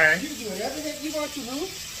 That's fine. You can do whatever you want to do.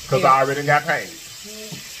 Because I already got paid.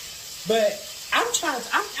 But I'm trying to...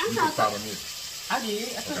 You can follow me. I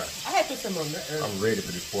did. I had put some on there earlier. I'm ready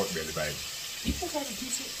for this pork belly, baby. You can have a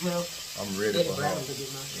piece of... Well... I'm ready for her. I'm going to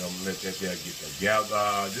let that girl get the gal.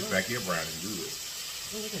 Just back here, brown and good.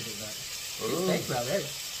 Steak's about ready.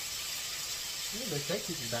 The steak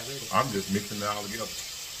piece is about ready. I'm just mixing it all together.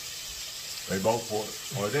 They both pork.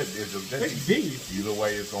 Well, that's either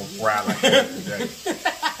way, it's going to fry like pork today.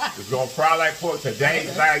 It's going to fry like pork today.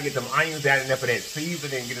 Because I got to get them onions down in there for that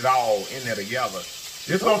seasoning and get it all in there together.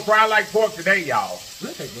 It's going to fry like pork today, y'all.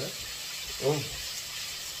 Look at that. Oh,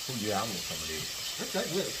 yeah, I'm going to some of this. Okay,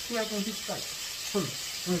 good. See how can piece of steak. Let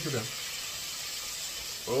me sit down.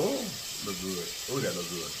 Oh, look good. Oh, that look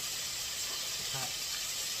good.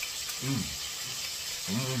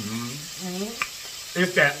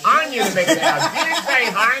 It's that onion making it out. Didn't say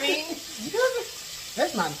honey.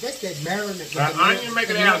 That's that marinade. That onion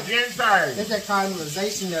making it out. Didn't say. That's that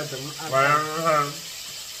caramelization of the.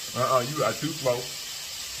 You are too slow.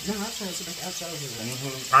 No, I'm trying to sit back outside here.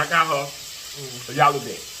 I got her. So y'all look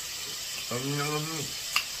at it.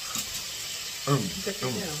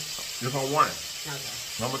 Just on one. Okay.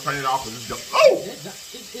 I'm gonna turn it off because it's just. Oh!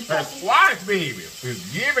 That's twice, baby. It's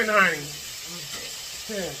giving, honey.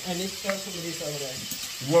 Here, and this goes with this over there.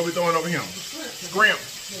 What we throwing over here? Scrimp.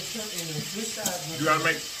 The shrimp and this side. You gotta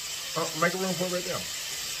make a room for it right there.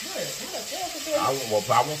 I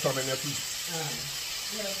want some in there too.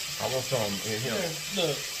 I want some in here.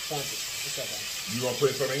 Look, it's okay. You want to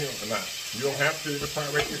put some in here or not? You don't have to. The fry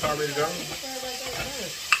rate is already done.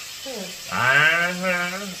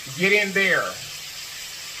 Get in there.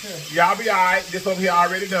 Y'all be alright. This over here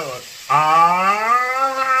already done.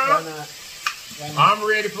 I'm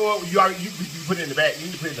ready for it. You put it in the back. You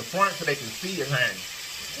need to put it in the front so they can see it, honey.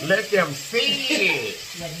 Let them see it.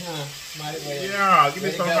 Yeah, give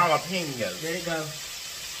me some jalapenos. There you go.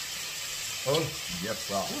 Oh, yes,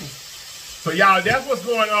 sir. So, y'all, that's what's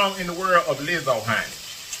going on in the world of Lizzo, honey.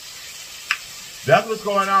 That's what's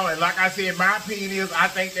going on. And like I said, my opinion is I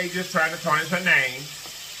think they just trying to tarnish her name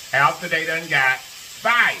after they done got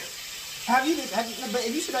fired. But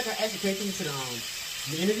if you should like ask the question to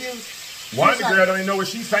the interview. One of the girls don't even know what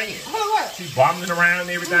she's saying. Hold on, what? She's bombing around and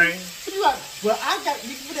everything. Well, I got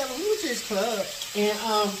whatever. We went to this club and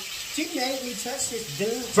she made me touch this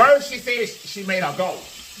dude. First, she said she made her go.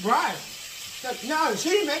 Right. No, she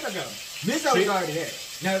didn't make her go. Lizzo was already there.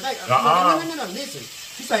 No, like, no. Listen,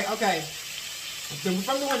 she's like, okay.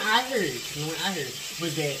 From the one I heard,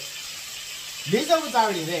 was that Lizzo was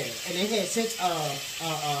already there, and they had sent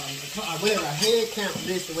whatever a head count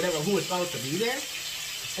list or whatever who was supposed to be there.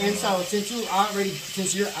 And so since you're already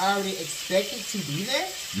expected to be there,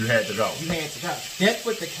 you had to go. That's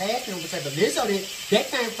what the casting was saying. But Lizzo that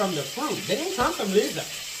came from the crew. They didn't come from Lizzo.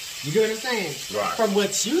 You get what I'm saying? Right. From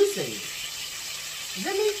what you said. Is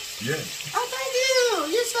that me? Yes. Oh, thank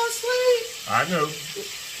you. You're so sweet. I know.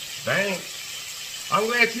 Thanks. I'm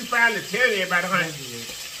glad you finally tell everybody, honey.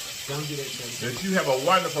 Don't do that, that you have a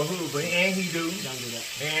wonderful husband, and he do. Don't do that.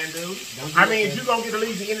 And do. I mean, if you gonna get a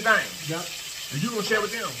lead to anything, yep. You gonna share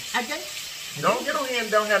with them. I get. Don't get on here and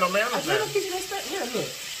don't have no manners. I get a piece of respect. Here, look.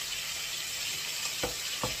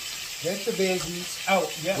 That's the veggies. Oh,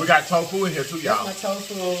 yeah. We got tofu in here too, y'all. That's my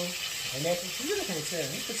tofu. And that's what you can't tell.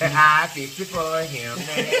 I fixed it for him.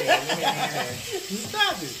 You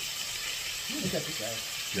stop it. You cut this out.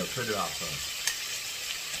 Yeah, cut it off,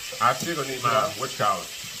 son. I still gonna need my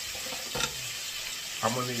whatchamacallit.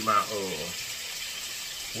 I'm gonna need my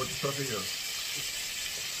what the stuff is?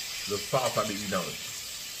 The sauce I be eating on it.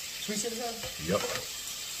 Sweet chili sauce? Yep.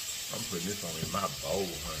 I'm putting this on in my bowl,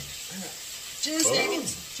 honey. 2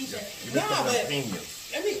 seconds. 2 seconds. No, but let me get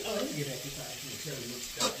back this.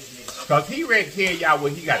 Because he ready to tell y'all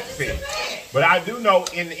what he got to say. But I do know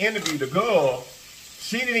in the interview, the girl,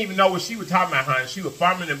 she didn't even know what she was talking about, honey. She was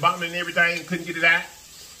farming and bombing and everything, couldn't get it out.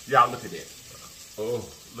 Y'all look at that. Oh,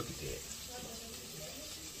 look at that.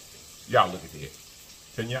 Y'all look at that.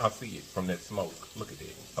 Can y'all see it from that smoke? Look at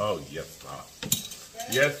that. Oh, yes, sir.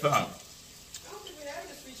 Yes, sir.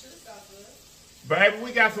 Baby,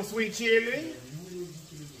 we got some sweet chili.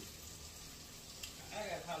 I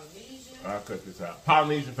got Polynesian. I'll cut this out.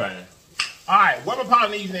 Polynesian fine. All right, what about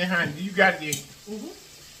Polynesian in, honey? You got the,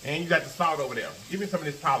 and you got the salt over there. Give me some of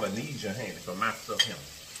this Polynesian, honey, for my stuff here.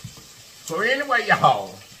 So anyway,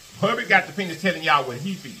 y'all, Hubby got to finish telling y'all what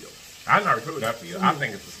he feels. I never told you I feel. I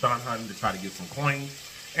think it's a stunt, honey, to try to get some coins.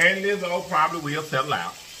 And Lizzo probably will settle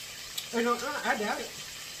out. I doubt it.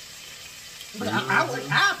 But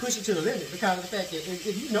I push it to the limit because of the fact that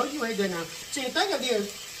if you know you ain't good now. See, the thing of this,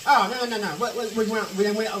 no. We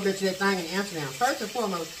went over there to that thing in Amsterdam. First and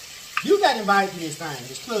foremost, you got invited to this thing,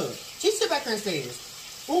 this club. She sit back there and says,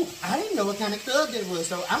 "Ooh, I didn't know what kind of club that was,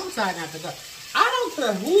 so I'm deciding not to go." I don't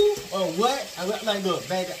care who or what. Like, look,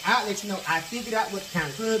 baby, I'll let you know. I figured out what kind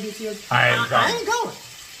of club this is. I ain't going.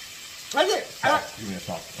 Right there. Give me a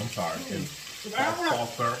sauce. I'm sorry.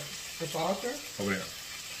 Foster. The Foster? Over there.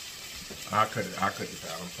 I cut this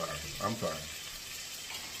out. I'm sorry.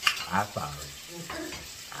 I'm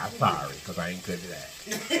sorry, because I ain't cut it out.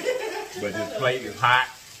 But this plate is hot,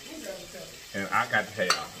 and I got to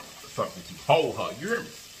have something to hold her. You hear me?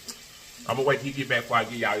 I'm going to wait till you get back before I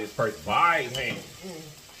give y'all this first bite, hand.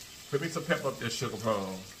 Put me some pepper up there, sugar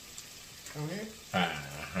plum. Okay.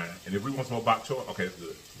 And if we want some more bok choy, okay, that's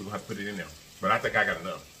good. We're going to have to put it in there. But I think I got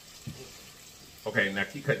enough. Okay, now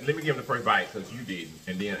keep cutting. Let me give him the first bite because you didn't,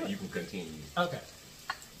 and then you can continue. Okay.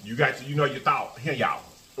 You got you know your thought. Here, y'all.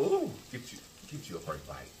 Ooh, get you a first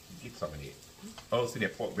bite. Get some of that. Oh, see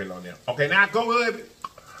that pork belly on there. Okay, now go, Hubby.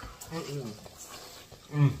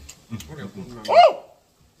 Oh!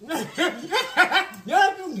 No,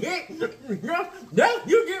 you get. No,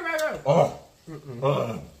 you get right up. Oh.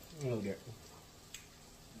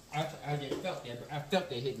 I just felt that. I felt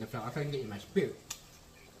that hitting the floor. I couldn't get it in my spirit.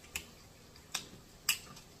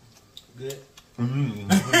 Good.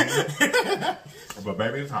 But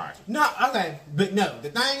baby, it's hot. No, okay, but no. The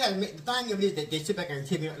thing of it is that they sit back and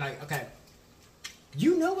tell me like, okay,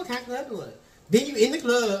 you know what kind of club it was. Then you in the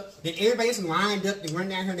club, then everybody's lined up, they run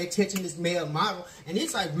down here, and they're touching this male model, and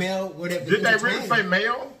it's like male, whatever. Did they really say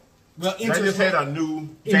male? Well, they just had a new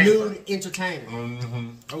entertainer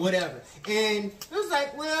or whatever, and it was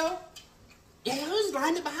like, well, yeah, I was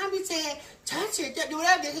lined up behind me saying, touch it, do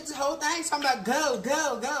whatever. They hit the whole thing, talking about go.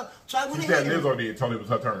 So I went ahead. She said Lizzo did, told it was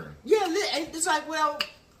her turn. Yeah, and it's like, well,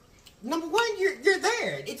 number one, you're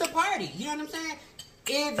there. It's a party. You know what I'm saying?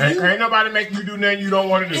 Ain't nobody making you do nothing you don't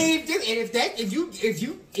want to do. If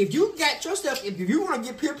you got your stuff, if you want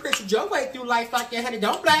to get peer pressure your way through life like that, honey,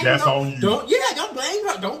 don't blame. That's on you. Don't blame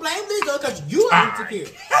her. Don't blame Lizzo because you are insecure.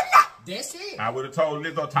 That's it. I would have told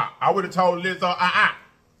Lizzo top. I would have told Lizzo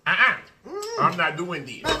I'm not doing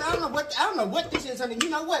this. Man, I don't know what this is, honey. You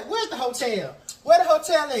know what? Where's the hotel? Where the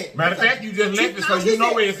hotel at? Matter of fact, you just left it, so you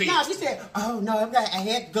know where it's at. No, she said, oh no, I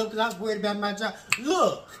had to go because I was worried about my job.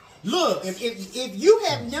 Look, if you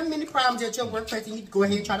have that many problems at your workplace, you need to go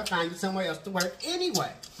ahead and try to find you somewhere else to work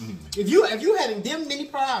anyway. If you having them many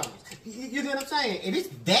problems, you know what I'm saying? If it's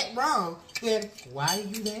that wrong, then why are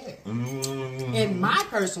you there? In my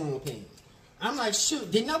personal opinion, I'm like,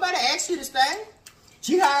 shoot, did nobody ask you to stay?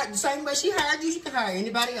 She hired the same way she hired you. She can hire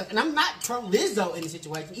anybody else. And I'm not pro Lizzo in the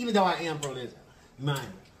situation, even though I am pro Lizzo. Mine.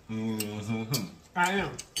 I am.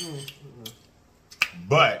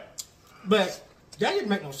 But that didn't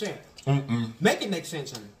make no sense. Make it make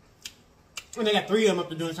sense, honey. When they got 3 of them up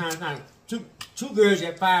to doing time. Two girls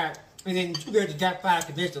got fired, and then 2 girls that got fired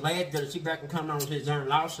because there's the last girl that she back and come on to his own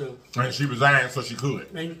lawsuit. And she resigned so she could.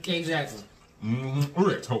 Exactly. Ooh,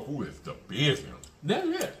 that tofu is the business. That's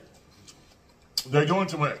it. They're doing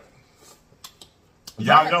too much.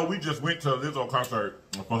 Y'all know we just went to a Lizzo concert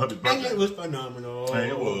for Hubby's birthday. And it was phenomenal.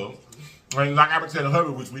 And it was. And like I was telling Hubby,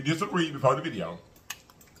 which we disagreed before the video.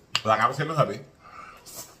 Like I was telling Hubby,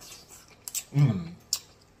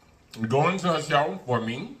 going to a show for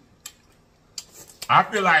me, I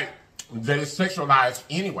feel like that it's sexualized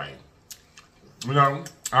anyway. You know,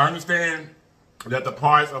 I understand that the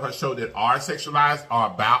parts of her show that are sexualized are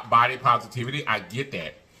about body positivity. I get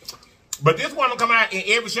that. But this woman come out in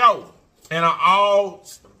every show in an all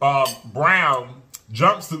brown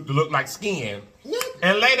jumpsuit to look like skin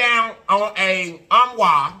and lay down on a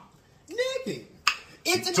armoire naked.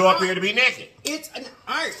 It's to appear to be naked. It's an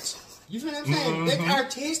art. You feel what I'm saying? It's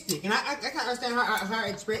artistic, and I can't understand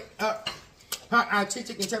her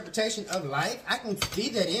artistic interpretation of life. I can see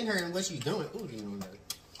that in her and what she's doing. Ooh, you know that.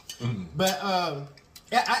 But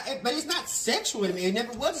but it's not sexual to me. It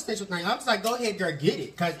never was a sexual thing. I was like, go ahead, girl, get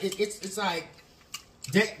it, because it's like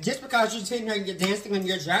just because you're sitting here and you're dancing and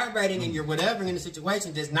you're gyrating and you're whatever in the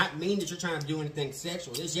situation does not mean that you're trying to do anything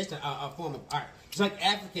sexual. It's just a form of art. It's like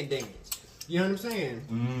African dance. You know what I'm saying?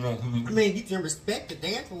 I mean, you can respect the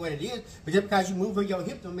dance for what it is, but just because you move on your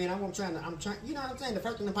hip don't mean I'm trying. You know what I'm saying? The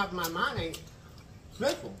first thing that pops in my mind ain't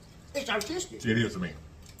sexual. It's artistic. It is to me.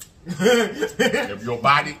 If your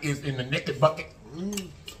body is in the naked bucket,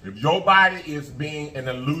 if your body is being an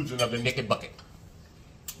illusion of the naked bucket,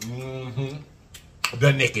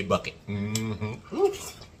 the naked bucket,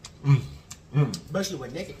 especially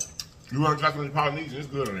with naked though. You want to try some of the Polynesian? It's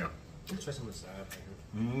good on there. I'm trying some of the side.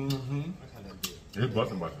 It's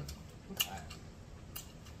busting.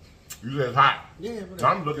 You said it's hot. Yeah,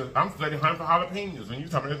 I'm studying hunting for jalapenos, and you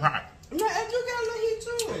tell me it's hot. No, I do got a little heat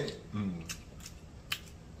to it.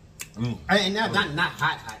 And not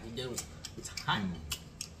hot. It's hot.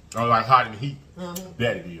 Oh, like hot and heat.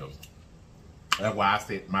 That it is. That's why I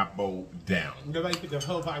set my bowl down. Nobody put the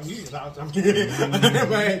whole 5 years out. Or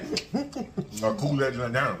cool that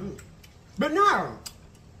down. But no,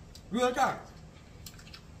 real talk.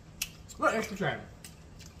 What extra time?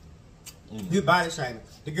 Good body shaming.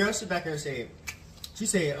 The girl sit back there and said,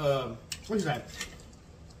 what is that?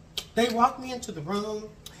 They walked me into the room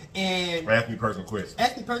and ask me personal questions.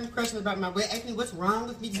 Ask me personal questions about my weight. Ask me what's wrong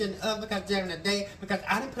with me because during the day because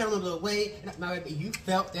I didn't put on a little weight. You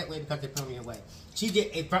felt that way because they put on your weight. She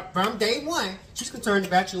did from day one. She's concerned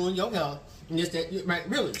about you and your health and just that. Right,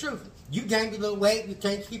 really, truthfully, you gained a little weight. You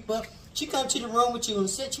can't keep up. She comes to the room with you and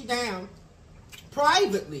sit you down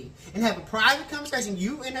privately and have a private conversation.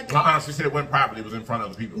 You and her. She said it wasn't privately. It was in front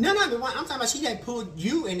of the people. No, the one I'm talking about. She had pulled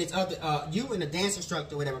you and this other, you and the dance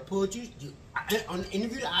instructor, or whatever, pulled you on the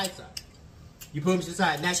interview that I saw. You pulled me to the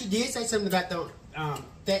side. Now she did say something about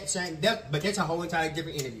that same, but that's a whole entirely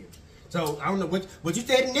different interview. So I don't know what you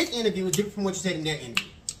said in this interview is different from what you said in that interview.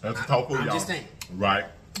 That's a tofu, y'all. I'm just saying. Right.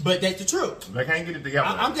 But that's the truth. They can't get it together.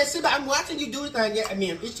 I'm just sitting back, I'm watching you do the thing. Yeah, I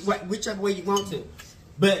mean, it's whichever way you want to.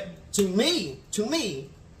 But to me, you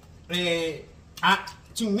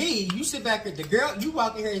sit back at the girl, you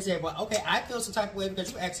walk in here and say, well, okay, I feel some type of way because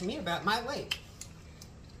you asking me about my weight.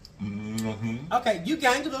 Mm-hmm. Okay, you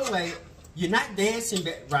gained a little weight. You're not dancing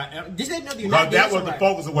right. This ain't nothing. Because that was the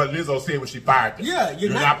focus of what Lizzo said when she fired them. Yeah,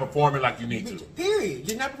 you're not performing like you need to. Period.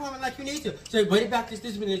 You're not performing like you need to. So what about this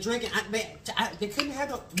with the drinking? They couldn't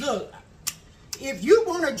have look. If you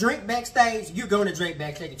want to drink backstage, you're going to drink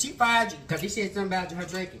backstage. She fired you because he said something about her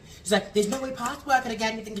drinking. She's like, there's no way possible I could have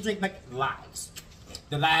got anything to drink back. Lies.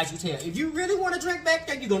 The lies you tell. If you really want to drink back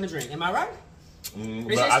there, you're going to drink. Am I right?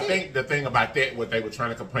 But I think the thing about that, what they were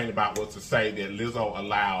trying to complain about was to say that Lizzo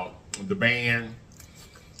allowed the band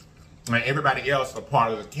and everybody else a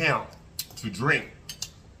part of the camp to drink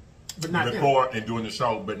but not before and during the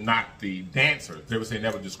show, but not the dancers. They were saying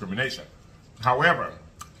that was discrimination. However,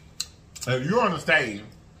 if you're on the stage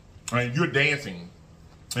and you're dancing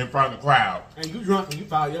in front of the crowd, and you drunk and you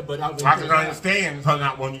fire your butt out, I can understand her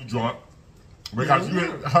not wanting you drunk because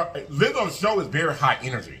Lizzo's show is very high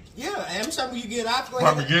energy. Yeah, every time when you get off,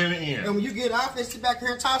 from beginning to end. And when you get off, they sit back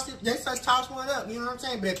here and toss it. They start toss one up. You know what I'm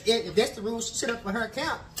saying? But if that's the rule she set up for her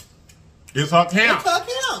account, it's her camp. It's her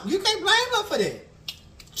camp. You can't blame her for that.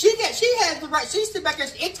 She has the right. She sit back there.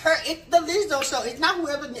 It's the Lizzo show. It's not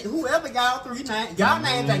whoever y'all three names. Y'all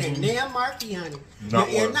names ain't a damn marquee, honey.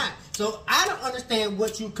 You're not. So I don't understand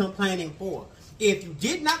what you complaining for. If you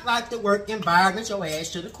did not like the work environment, your ass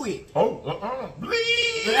should have quit. Oh,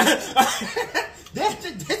 please.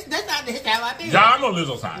 That's not how I feel. Y'all know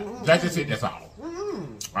Lizzo's side. That's just it. That's all.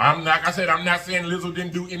 I'm not saying Lizzo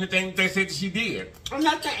didn't do anything they said that she did. I'm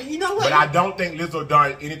not saying. You know what? But I don't think Lizzo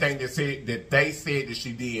done anything they said that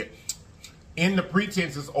she did in the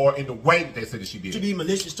pretenses or in the way that they said that she did. To be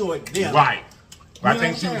malicious toward them. Right. I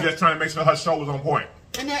think she was just trying to make sure her show was on point.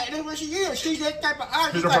 And that's what she is. She's that type of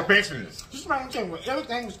artist. She's a perfectionist. She's trying to tell you,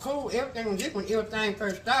 everything was cool. Everything was different when everything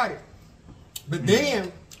first started. But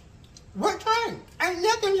then, what changed? Ain't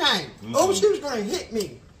nothing changed. Oh, she was going to hit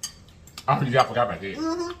me. Oh, yeah, I forgot about that.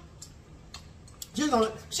 She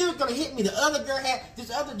was gonna hit me. The other girl had,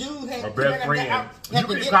 this other dude had. Her best friend. You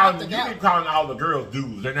keep calling all the girls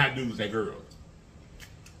dudes. They're not dudes, they're girls.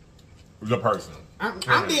 The person.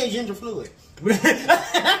 I'm being gender fluid. I'm with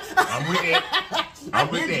it.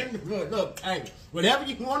 I'm with it. Look, hey, whatever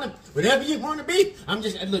you wanna be. I'm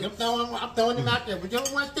throwing them out there.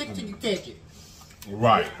 Whichever one sticks to you, catch it.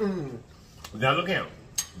 Right. Now look at him.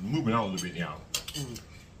 Moving on a little bit now.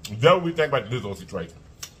 That's what we think about the Lizzo situation.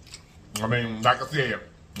 I mean, like I said,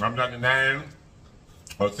 I'm not denying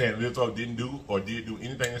or saying Lizzo didn't do or did do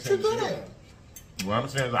anything that she did. What I'm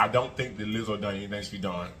saying is I don't think that Lizzo done anything she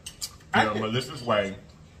done in a malicious way.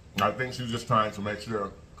 I think she was just trying to make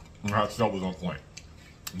sure her show was on point.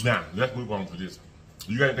 Now, let's move on to this.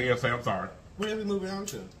 You got anything else to say? I'm sorry. What are we moving on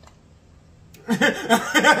to? What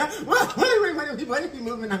are we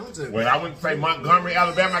moving on to? Well, I wouldn't say Montgomery,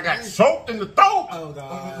 Alabama. I got choked in the throat. Oh,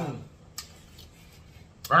 God.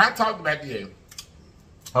 I talked about this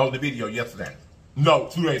on the video yesterday. No,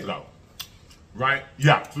 2 days ago. Right?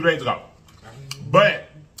 Yeah, 2 days ago. But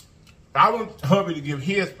I want Hubby to give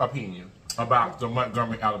his opinion about the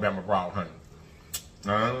Montgomery, Alabama brawl, honey.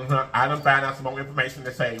 I done found out some more information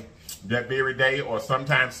that say that very day or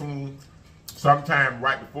sometime soon, sometime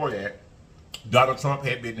right before that, Donald Trump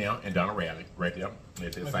had been there and done a rally right there.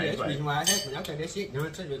 At the same place. That's the reason why it happened. Okay, that's it. No,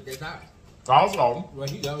 that's all. Also, well,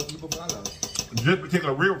 he knows people follow. This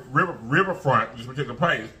particular riverfront, this particular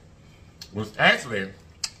place, was actually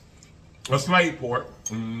a slave port.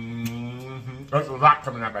 There's a lot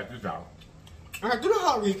coming out about this, y'all. All right, do the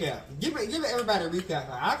whole recap. Give everybody a recap.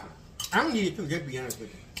 I don't need it too, just be honest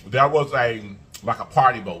with you. There was like a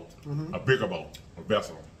party boat, a bigger boat, a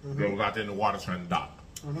vessel, that was out there in the water trying to dock.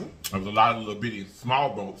 There was a lot of little bitty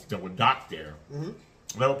small boats that were docked there.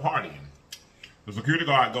 They were partying. The security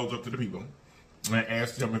guard goes up to the people and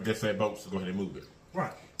asks them if they said boats to go ahead and move it.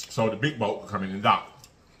 Right. So the big boat would come in and dock.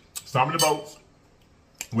 Some of the boats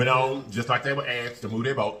went on just like they were asked to move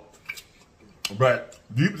their boat, but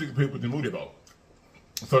these particular people didn't move their boat.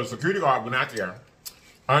 So the security guard went out there,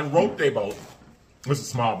 unroped their boat. It's a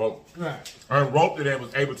small boat. Right. Unroped it and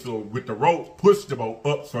was able to, with the rope, push the boat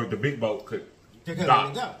up so the big boat could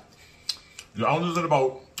dock. The owners of the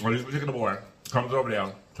boat, or this particular boy, comes over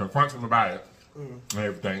there, confronts him about it and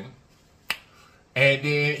everything. And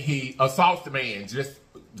then he assaults the man, just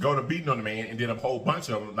go to beating on the man, and then a whole bunch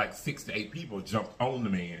of them, like 6 to 8 people, jumped on the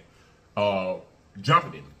man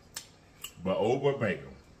jumping him. But over baby.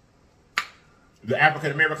 The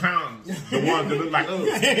African Americans, the ones that look like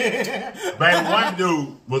us. Baby, one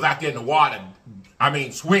dude was out there in the water,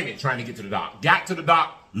 swimming, trying to get to the dock. Got to the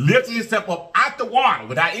dock, lifted himself up out the water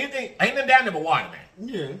without anything, ain't nothing down there but water, man.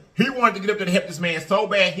 Yeah. He wanted to get up there to help this man so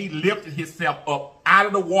bad, he lifted himself up out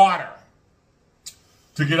of the water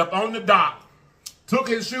to get up on the dock, took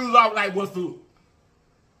his shoes off like, what's the...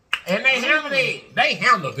 And they handled it. They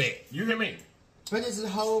handled it. You hear me? But this is a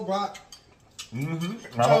whole rock.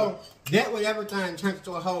 Mm-hmm. So that would every time turn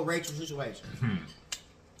into a whole Rachel situation.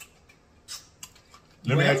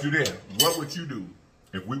 Let me ask you this. What would you do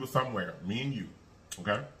if we were somewhere, me and you,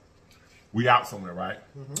 okay? We out somewhere, right?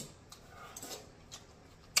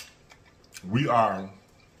 We are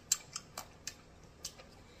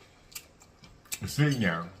sitting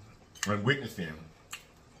down and witnessing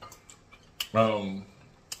a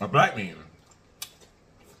black man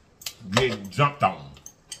getting jumped on.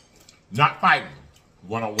 Not fighting,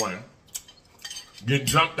 one-on-one. Getting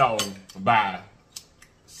jumped on by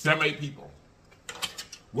 7, 8 people.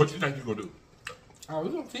 What you think you gonna do? Oh, we're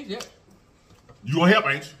gonna fix that. You gonna help,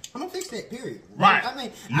 ain't you? I'm gonna fix that, period. Right. I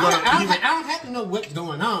mean, I don't have to know what's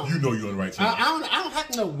going on. You know you're on the right track. I don't have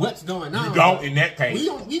to know what's going on. You don't in that case.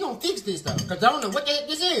 We gonna fix this though, because I don't know what the heck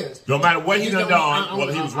this is. No matter what he done,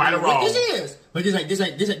 whether he was right or wrong. What this is. But this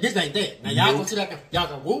ain't that. Now y'all gonna sit there, y'all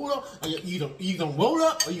gonna roll up, or you gonna roll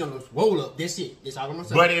up, or you gonna roll up. That's it. That's all I'm gonna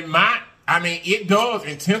say. But it does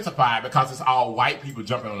intensify because it's all white people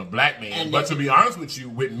jumping on a black man. But to be honest with you,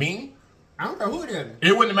 with me, I don't care who it is.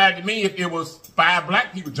 It wouldn't matter to me if it was 5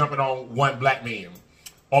 black people jumping on 1 black man.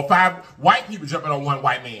 Or 5 white people jumping on 1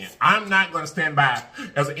 white man. I'm not going to stand by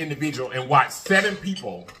as an individual and watch 7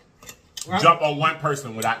 people jump on 1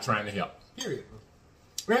 person without trying to help. Period.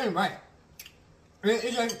 Right.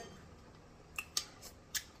 It's like...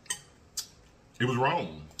 It was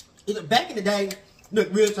wrong. Back in the day,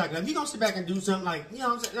 look, real talk, if you going to sit back and do something like, you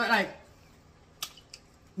know what I'm saying, like...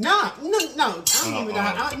 No. I don't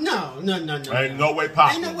even know. Ain't no way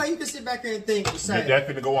possible. Ain't no way you can sit back here and think and say that's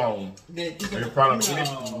finna go on in front of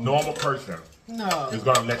any normal person. No. Is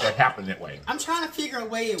gonna let that happen that way. I'm trying to figure a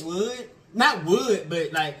way it would. Not would,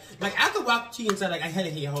 but like I could walk to you and say like,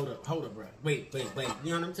 hey, hold up, bro. Wait. You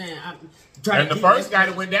know what I'm saying? And the first guy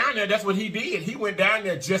that went down there, that's what he did. He went down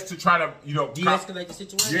there just to try to, de-escalate the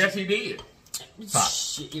situation. Yes, he did.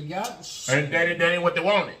 Shit, if y'all. And that ain't what they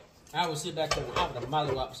wanted. I would sit back there and I would have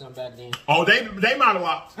mollywop something back then. Oh, they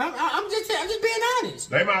mollywop. I'm just being honest.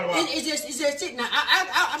 They mollywop. It's just it. Now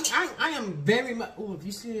I am very much. Oh, if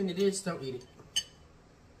you sit into this, don't eat it.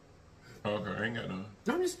 Okay, I ain't got none.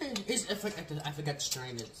 I'm just saying. I forgot to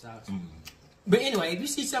strain the sauce. But anyway, if you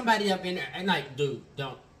see somebody up in there and like, dude,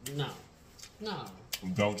 no.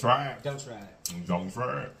 Don't try it. Don't try it. Don't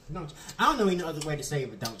try it. I don't know any other way to say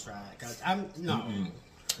it, but don't try it. Cause no.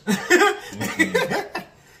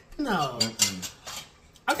 No.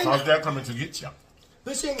 Okay. How's that coming to get you?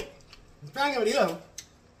 But see,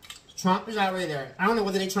 Trump is already there. I don't know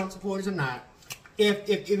whether they're Trump supporters or not. If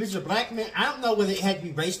it's a black man, I don't know whether it had to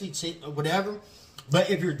be racially checked or whatever.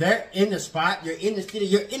 But if you're there in the spot, you're in the city,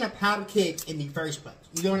 you're in a powder keg in the first place.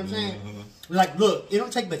 You know what I'm saying? Like, look, it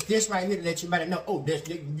don't take but this right here to let you know, oh,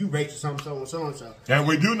 you racist, so and so. And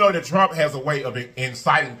we do know that Trump has a way of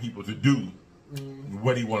inciting people to do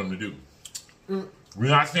what he wanted them to do. We're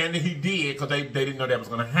not saying that he did because they didn't know that was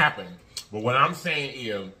going to happen. But what I'm saying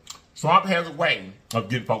is Trump has a way of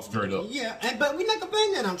getting folks stirred up. Yeah, but we're not going to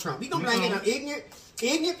blame that on Trump. We're going to blame it on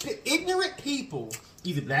ignorant people,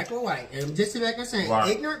 either black or white. And just like I'm saying,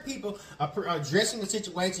 ignorant people are addressing the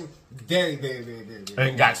situation very, very, very, very, very.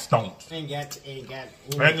 And got stoned. And got.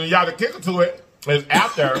 And y'all, the kicker to it is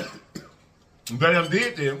after they done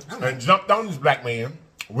did this and jumped on this black man,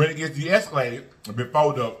 when it gets de-escalated,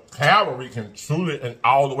 before the cavalry can truly and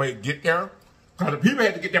all the way get there, because the people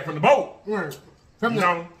had to get there from the boat. Right.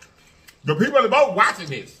 The people on the boat watching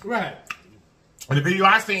this. Right. And the video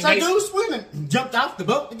I seen, so dude swimming jumped off the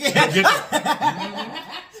boat again.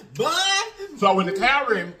 But so when the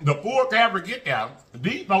full cavalry get there,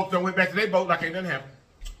 these folks done went back to their boat like ain't nothing happened.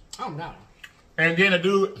 Oh no. And then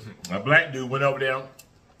a black dude went over there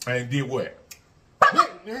and did what?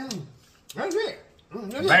 That's it.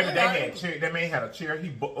 Baby, that man had a chair.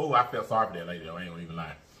 I felt sorry for that lady though. I ain't gonna even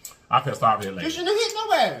lie. I felt sorry for that lady. You shouldn't have hit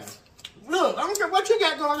nobody. Look, I don't care what you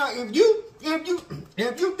got going on. If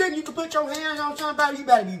you think you can put your hands on somebody, you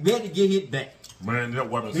better be ready to get hit back. Man, that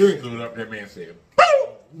woman stood up. That man said,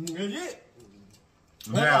 "Boom!" That's it.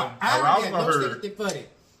 Now, I've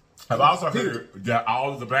also heard that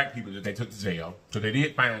all of the black people that they took to jail, so they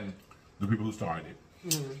did find the people who started it.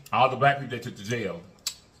 All the black people they took to jail,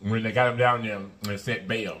 when they got them down there and set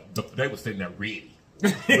bail, they were sitting there ready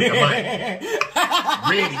with the money.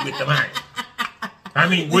 Ready with the money. I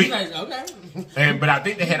mean, okay. But I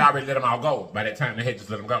think they had already let them all go. By that time, they had just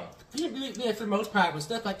let them go. Yeah, for the most part, when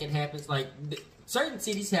stuff like that happens, like certain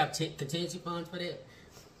cities have contingency funds for that.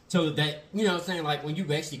 So that, you know what I'm saying, like when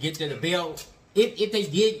you actually get there, the bail, if they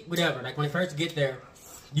did whatever, like when they first get there,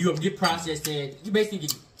 you get processed and you basically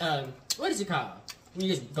get, what is it called? You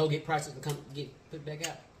just go get processed and come get put back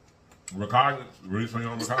out. Recognizance, release on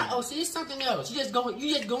your recognizance. Oh, see, it's something else. You just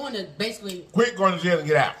going to basically quit going to jail and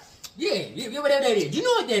get out. Yeah, whatever that is. You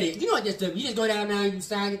know what that is. You know what that stuff. You just go down there and you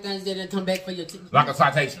sign your things there and come back for your like a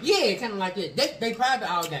citation. Yeah, kind of like that. They probably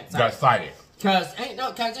all got cited. Cause ain't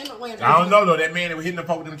no way. I don't know though. That man that was hitting the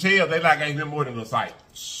folk with them chairs, they like ain't him more than a cite.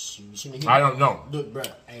 I don't know. Look, bro.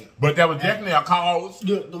 Hey. But there was definitely a cause.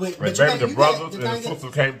 Look, baby, the brothers and the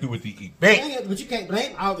sisters came through with the event. But you can't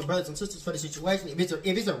blame all the brothers and sisters for the situation. If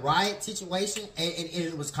it's a riot situation and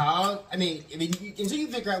it was caused, until you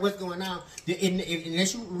figure out what's going on,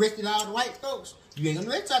 unless you arrested all the white folks, you ain't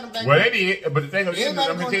gonna arrest them back. Well, they did, but the thing is,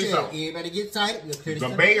 everybody gets cited. The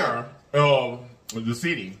mayor of the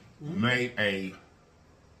city made a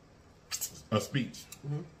speech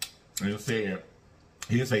and said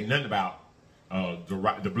he didn't say nothing about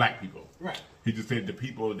the black people. Right. He just said the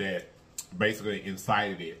people that basically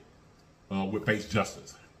incited it would face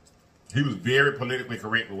justice. He was very politically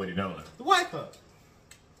correct with what he done. The white folks.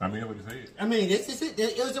 I mean, that's what he said. I mean, this is it.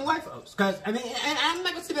 It was the white folks. Because, and I'm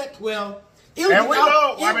not going to say that, well, it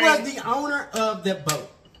was the owner of the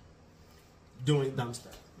boat doing dumb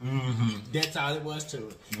stuff. That's all it was to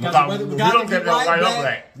it. Because we don't get that right over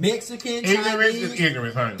that. Mexican, ignorance Chinese, is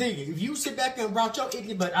ignorance, honey. Think it. If you sit back and brought your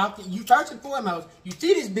ignorance, but after you first and foremost, you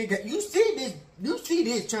see this big, you see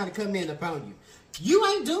this trying to come in upon you. You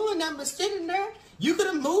ain't doing nothing but sitting there. You could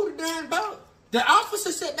have moved the damn boat. The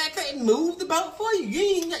officer sat back there and moved the boat for you.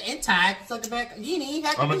 You ain't and tied something back. You ain't even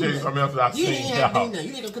have to I'm gonna tell you something else that I've seen. You ain't have to do nothing.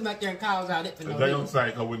 You ain't gonna come back there and cause all that for no reason. They don't say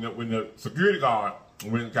because when the security guard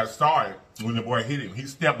when it got started, when the boy hit him, he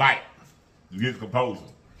stepped back to get his composure.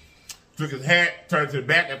 Took his hat, turned to the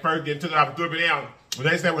back at first, then took it off and threw it down. When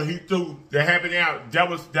they said when he threw the hat down, that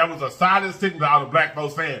was a silent signal to all the black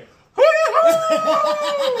folks saying,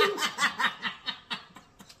 "Hoo-hoo!"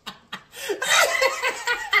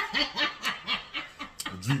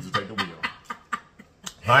 Jesus, take the wheel.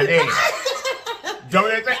 My name. Don't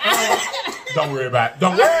worry about it. Don't worry about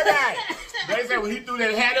it. They said when he threw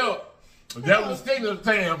that hat up, that was a signal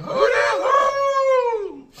saying,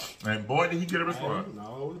 "Hoo-hoo!" And boy, did he get a response.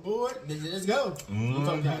 No, boy, let's go.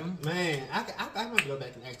 Man, I'm gonna go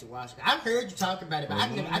back and actually watch it. I've heard you talk about it, but I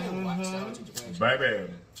never watched that situation.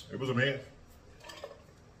 Baby, it was a mess.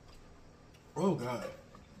 Oh God.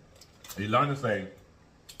 He learned to say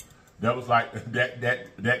that was like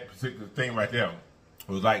that particular thing right there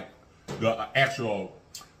was like the actual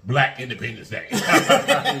Black Independence Day. He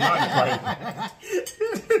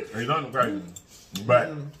learned crazy.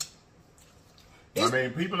 But I mean,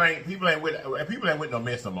 people ain't with no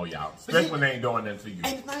mess no more, y'all. Especially when they ain't doing nothing to you.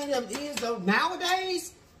 And the thing of them is though,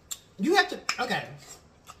 nowadays you have to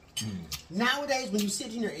Nowadays, when you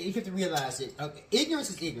sit in there, you have to realize it. Okay, ignorance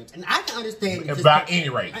is ignorance, and I can understand. By any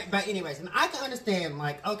race. By any race, and I can understand.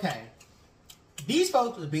 Like, okay, these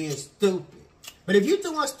folks are being stupid. But if you're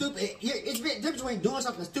doing stupid, it's the difference between doing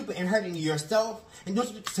something stupid and hurting yourself and doing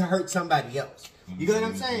something to hurt somebody else. You get what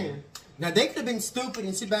I'm saying? Now they could have been stupid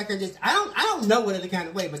and sit back here and just I don't know what other kind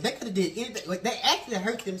of way, but they could have did anything. Like they actually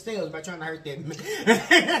hurt themselves by trying to hurt them.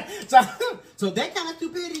 so that kind of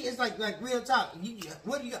stupidity is like real talk.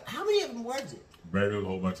 How many of them was it? Baby, it was a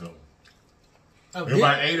whole bunch of them. Oh, there was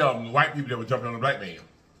about 8 of them, white people that were jumping on the black man.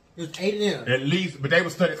 It was 8 of them. At least, but they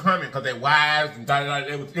would study coming because their wives and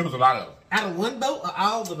it was a lot of them. Out of one boat or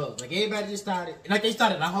all the boats? Like everybody just started, like they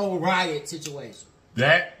started a whole riot situation.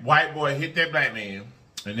 That white boy hit that black man,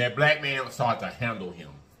 and that black man started to handle him.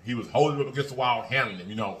 He was holding him up against the wall, handling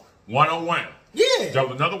him, one-on-one. Yeah. There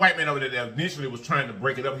was another white man over there that initially was trying to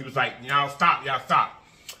break it up. He was like, y'all stop.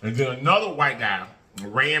 And then another white guy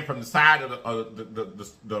ran from the side of the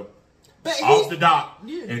off the dock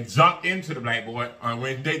and jumped into the black boy. And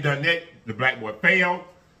when they done that, the black boy fell.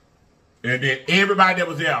 And then everybody that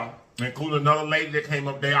was there, including another lady that came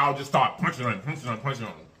up, they all just started punching on him.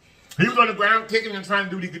 He was on the ground kicking and trying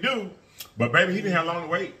to do what he could do. But baby, he didn't have long to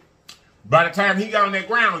wait. By the time he got on that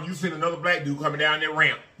ground, you seen another black dude coming down that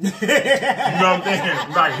ramp. You know what I'm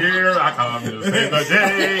saying? Like, here I come to save the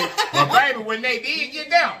day. But baby, when they did get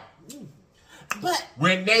down. But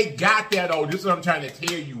when they got there, though, this is what I'm trying to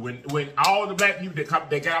tell you. When all the black people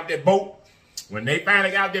they got off that boat, when they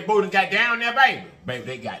finally got off that boat and got down there, baby,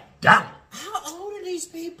 they got down. How old are these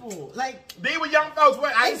people? Like, they were young folks.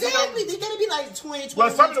 What? Exactly. They're going to be like 20, 20. Well,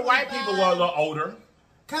 some of the white people were a little older.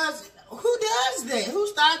 Because who does that? Who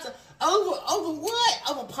starts over what?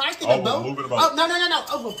 Over parking Over the boat? moving the boat. Oh, no.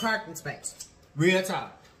 Over parking space. Real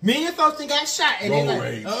talk. Many folks that got shot and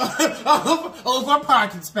they like, over a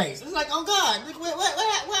parking space. It's like, oh God,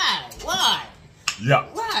 why? Yeah.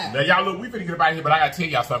 Why? Now, y'all, look, we finna get about here, but I gotta tell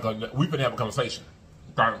y'all something. We finna have a conversation.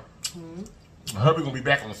 Okay? Hubby gonna be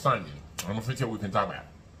back on Sunday. I'm gonna tell you what we can talk about.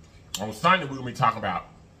 On Sunday, we're gonna be talking about.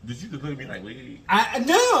 Did you just look at me like, wait?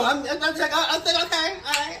 No, I'm like, I think, okay,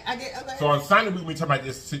 all right, I get, okay. So on Sunday, we're gonna be talking about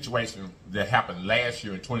this situation that happened last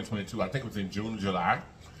year in 2022. I think it was in June or July.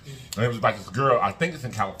 And it was about this girl, I think it's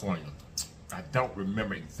in California. I don't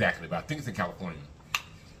remember exactly, but I think it's in California.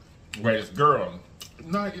 Where this girl,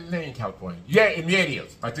 no, it's not in California. Yeah, it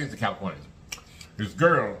is. I think it's in California. This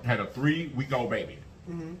girl had a 3-week-old baby.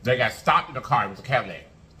 They got stopped in the car. It was a Cadillac.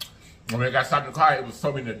 When they got stopped in the car, it was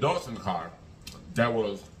so many adults in the car.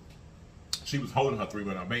 She was holding her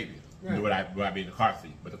 3-month-old baby. Right. Without being in the car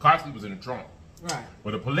seat. But the car seat was in the trunk. Right.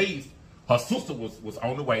 But the police, her sister was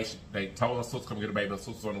on the way. They told her sister to come get a baby. Her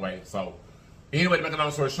sister's on the way. So, anyway, to make a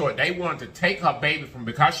long story short, they wanted to take her baby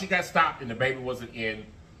because she got stopped and the baby wasn't in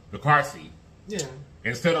the car seat. Yeah.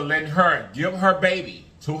 Instead of letting her give her baby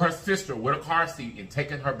to her sister with a car seat and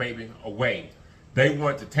taking her baby away, they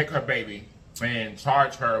wanted to take her baby and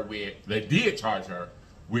charge her with, they did charge her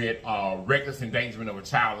with reckless endangerment of a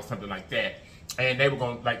child or something like that. And they were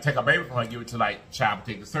going to take her baby from her and give it to Child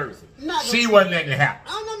Protective Services. She wasn't letting it happen.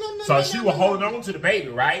 So she was holding on to the baby,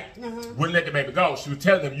 right? Wouldn't let the baby go. She was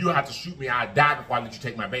telling them, you have to shoot me, I'll die before I let you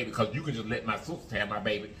take my baby, because you can just let my sister have my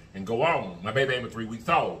baby and go on. My baby ain't but 3 weeks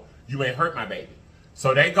old. You ain't hurt my baby.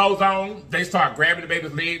 So they goes on, they start grabbing the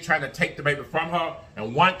baby's leg, trying to take the baby from her,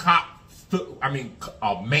 and one cop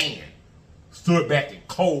a man stood back and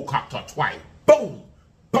cold cocked her twice. Boom!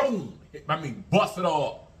 Boom! Busted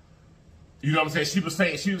up. You know what I'm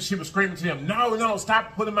saying? She was screaming to him, no,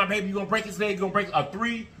 stop pulling my baby. You're going to break his leg. You're going to break a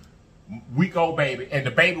 3-week-old baby. And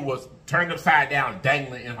the baby was turned upside down,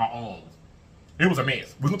 dangling in her arms. It was a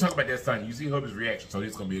mess. We're going to talk about that Sunday. You see Hubby's reaction, so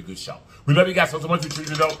this is going to be a good show. We love you guys so much. We treat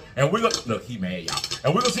you though. And we're going to, look, he mad, y'all.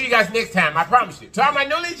 And we're going to see you guys next time. I promise you. To all my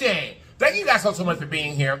newly Jane, thank you guys so much for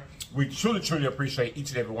being here. We truly appreciate each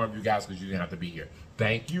and every one of you guys because you didn't have to be here.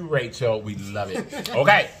 Thank you, Rachel. We love it.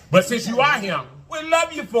 Okay, but since you are here, we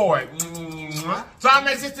love you for it. So I'm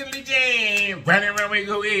assistantly Jane. Running around we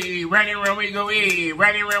go E. Running around we go E.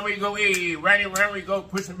 Running around we go E. Running around we go.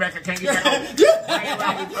 Pushing back. I can't get back on.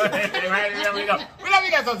 Running around we go. We love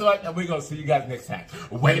you guys so much, and we're gonna see you guys next time.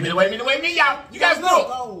 Wait a minute, y'all. You guys know.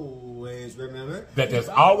 Always remember that there's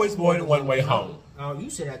always more than one way home. All you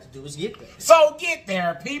should have to do is get there. So get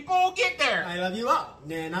there, people. Get there. I love you all.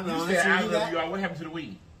 Man, I'm you said I love you all. What happened to the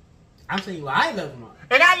weed? I'm saying I love them all.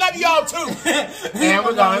 And I love y'all too. And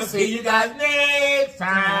we're going to see you guys next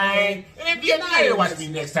time. And if you're not here to watch me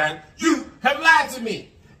next time, you have lied to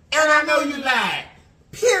me. And I know you lied.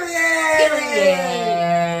 Period.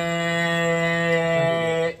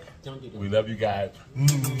 Don't do that. We love you guys.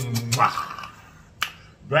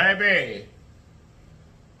 Baby.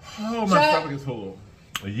 Oh, my stomach is full.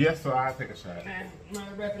 Yes, sir, I'll take a shot.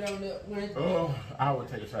 Wrap it on up. Oh, I would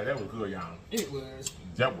take a shot. That was good, y'all. It was.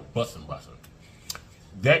 That was busting.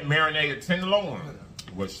 That marinated tenderloin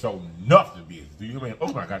was so nothing to be. Do you mean?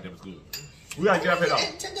 Oh my God, that was good. We gotta get up here though.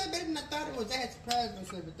 Better than I thought it was. That surprised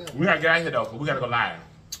myself with that. We gotta get out here though, cause we gotta go live.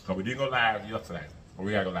 Cause we didn't go live yesterday, but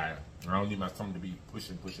we gotta go live. I don't need my stomach to be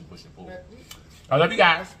pushing forward. I love you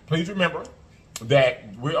guys. Please remember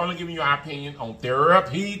that we're only giving you our opinion on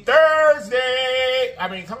Therapy Thursday. I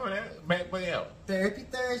mean, come on now. What else? Therapy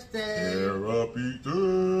Thursday. Therapy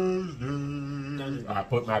Thursday. I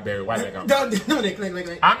put my Barry White back on. Don't click.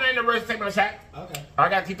 I'm not in the rush to take my shot. Okay. I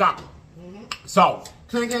gotta keep talking. So.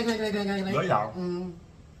 Click. Love y'all.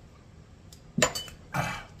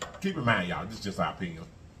 Keep in mind, y'all, this is just our opinion.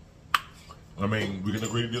 I mean, we can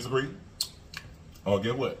agree to disagree. Or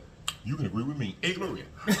get what? You can agree with me. Anyway,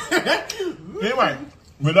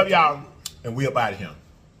 we love y'all, and we up out of here.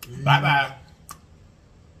 Bye-bye.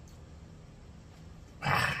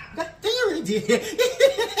 That theory did.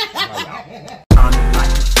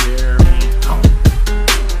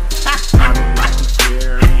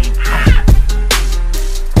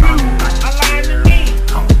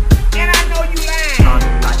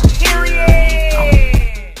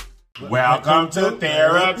 Welcome to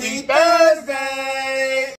Therapy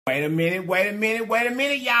Thursday. Wait a minute,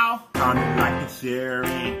 y'all. Comment, like, and share,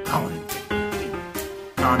 and comment.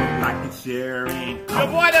 Comment, like, and share, and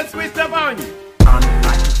comment. Your boy done switched up on you. Comment,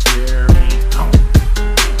 like, and share, and comment.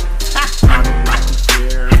 Comment, like, and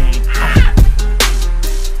share, and comment.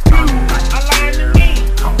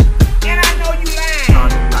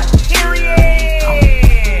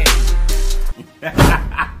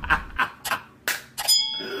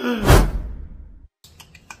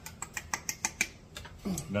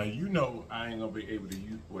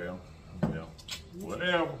 well.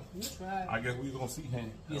 Whatever. That's right. I guess we're gonna see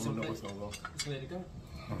him. I don't know what's gonna go. Just let it go.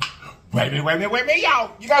 Wait a minute,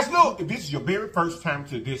 y'all. You guys know, if this is your very first time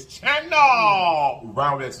to this channel,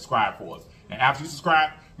 round and subscribe for us. And after you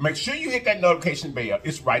subscribe, make sure you hit that notification bell.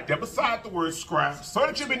 It's right there beside the word subscribe, so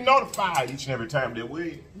that you'll be notified each and every time that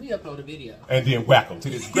we upload a video. And then welcome to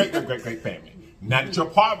this great family. Now that you're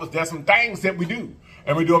part of us, there's some things that we do.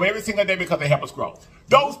 And we do them every single day because they help us grow.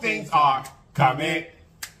 Those things are comment,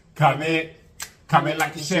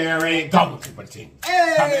 like and sharing, don't for the team.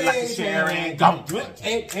 Comment, like and sharing, don't for the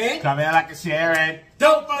team. Comment, like and sharing,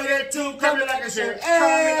 don't forget to comment, like and share.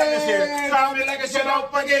 Comment, like and share. Comment, like and share,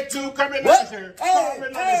 don't forget to comment, like and share.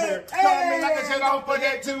 Comment, like and share. Comment, like and share, don't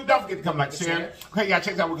forget to comment, like and share. Okay, y'all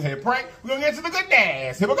check this out. We're going to pray. We're going to get to the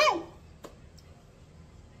goodness. Here we go.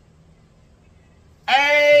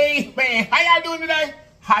 Hey, man, how y'all doing today?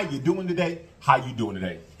 How you doing today? How you doing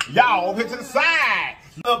today? Y'all over here to the side.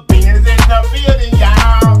 The beans in the building,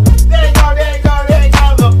 y'all. There you go, there you go, there you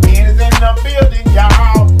go. The beans in the building,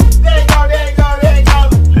 y'all. There you go, there you go, there you go.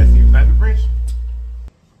 Let's see if that's the French.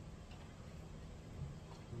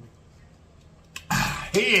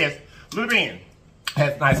 Here's Little Ben.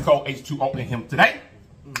 Has nice cold H2O in him today.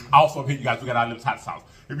 Also, here you guys, we got our LIPS hot sauce.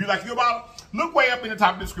 If you like your bottle, look way up in the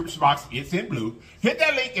top of the description box. It's in blue. Hit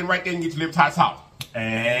that link and right there and get your LIPS hot sauce.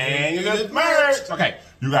 And you get merch. Okay,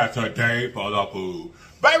 you got today for the food.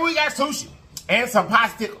 Baby, we got sushi and some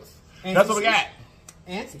popsicles. That's what we got.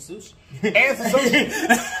 And some sushi. And some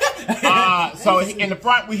sushi. So in the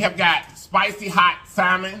front, we have got spicy hot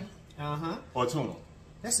salmon. Or tuna.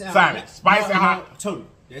 That's salmon. Spicy hot tuna.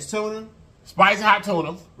 There's tuna. Spicy hot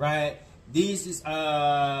tuna. Right. These is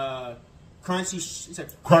crunchy.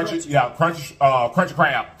 Crunchy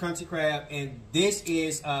crab. Crunchy crab, and this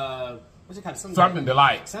is what's it called? Something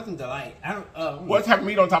delight. Something delight. I don't. What type of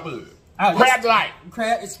meat on top of it? Crab delight.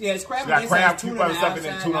 Crab. It's crab. So got crab, tuna on the outside,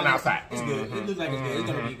 and tuna on the outside. It's good. It looks like it's good. It's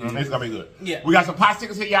gonna be good. It's gonna be good. Yeah. We got some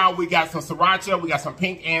popsicles here, y'all. We got some sriracha. We got some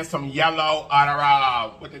pink and some yellow.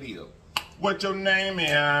 What it is? What your name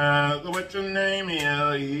is? What your name is?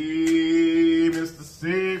 Mr.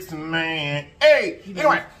 Six Man. Hey,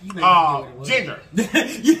 anyway, ginger.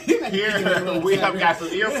 Here we have got some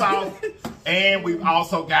eel sauce, and we've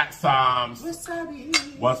also got some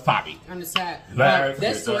wasabi. On the side.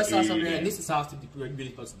 That's soy sauce over there, and this is sauce to be really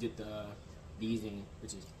supposed to dip these in,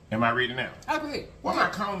 which is. Am I reading now? Oh, go ahead. What am I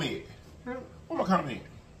comment? What am I comment?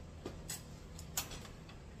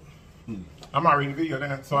 I'm not reading the video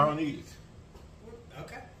now, so I don't need it.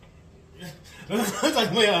 Okay. It's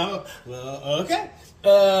like, well, okay.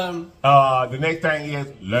 The next thing is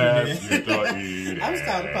let's get to eating. I was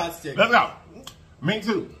talking about stick. Let's go. Me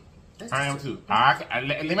too. I am too.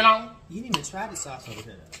 Leave me alone. You didn't even try the sauce over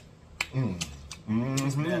here.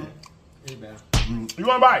 It's better. It's better. You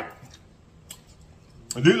want to bite?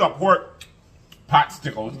 These are pork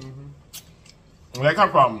popsicles. They come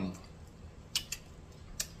from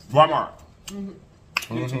Walmart.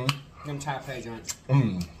 Them top page joints.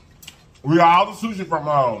 We got all the sushi from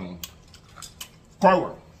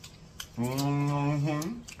PRYOR.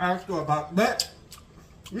 I was going about that.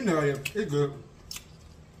 You know it. It's good.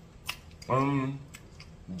 Don't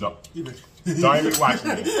even watch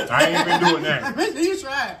me. I ain't been doing that. You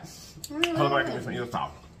try it. Cause I get some eel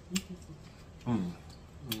sauce. I'm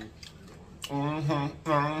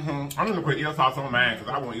gonna put eel sauce on mine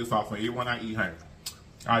because I want eel sauce on every one I eat, honey.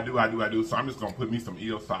 I do. So I'm just gonna put me some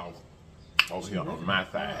eel sauce over here on my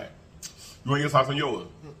side. You want eel sauce on yours?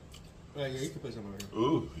 Yeah, you can put some over here.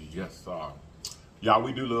 Ooh, yes, sir. Y'all,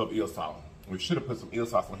 we do love eel sauce. We should have put some eel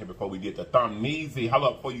sauce on here before we did the thumb easy. Hold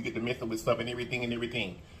up, before you get to messing with stuff and everything.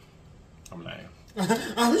 I'm lying.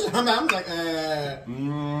 I'm like,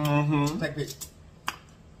 take this.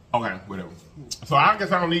 Okay, whatever. So I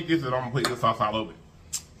guess I don't need this, and I'm gonna put eel sauce all over it.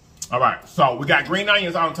 All right, so we got green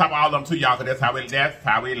onions on top of all of them too, y'all, because that's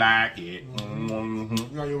how we like it.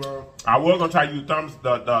 I was gonna try to use the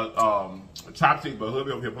chopstick, but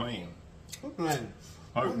Hubby over here playing. Who's playing?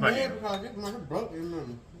 Hubby playing.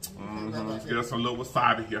 Let's get us some little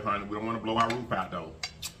wasabi here, honey. We don't want to blow our roof out though.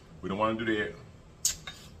 We don't want to do that.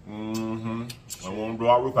 We don't want to blow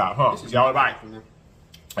our roof out, huh? Y'all right?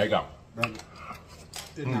 There you go.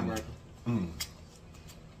 It's not working.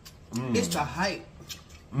 It's the height.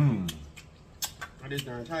 On this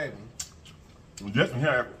darn table. Just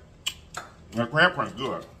here, the crab crunch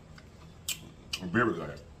good. Very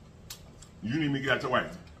good. You need me to get out your way.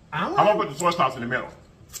 I'm gonna put the soy sauce in the middle.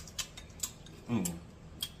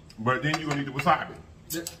 But then you're gonna need the wasabi.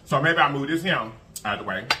 So maybe I'll move this here out of the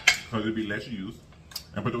way, because it'll be less used.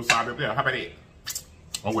 And put the wasabi up there. How about that?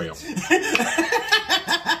 Oh well.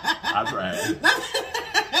 I tried.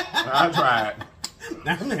 I tried.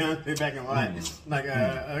 Now I'm gonna sit back and watch. Like,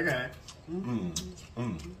 okay.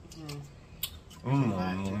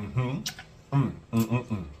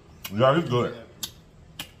 Yeah, it's good.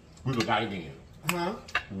 We look out again. Huh?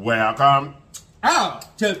 Welcome. Oh,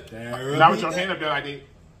 to therapy. Now with your hand up there like this.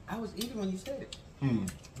 I was eating when you said it.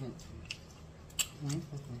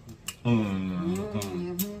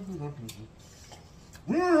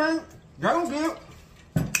 Go get.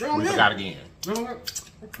 We look out again.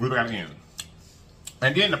 We look out again.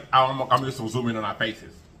 And then I'm just zoom in on our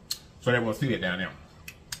faces. So they won't see that down there.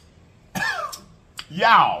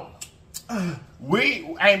 Y'all,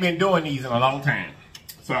 we ain't been doing these in a long time.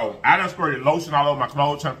 So I done squirted lotion all over my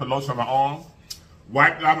clothes, trying to put lotion on my arm,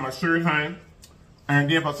 wiped it off my shirt, honey, and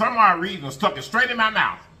then for some odd reason stuck it straight in my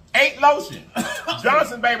mouth. Ate lotion.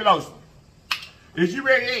 Johnson baby lotion. Is you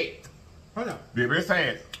ready to eat? Hold up. Be very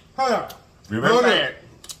sad. Hold up. Be very sad.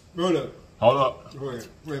 Hold up. Hold up. Wait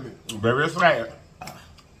a minute. Be very sad.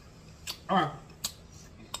 All right.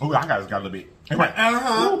 Ooh, I got a little bit. Anyway.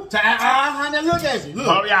 Now look at you. Look.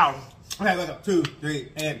 Hold y'all. Okay, let's go. 2, 3,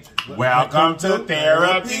 and welcome to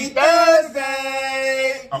Therapy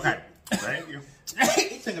Thursday. Okay, thank you.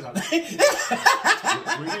 It took us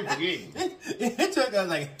We didn't forget. It took us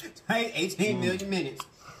like 18 million minutes.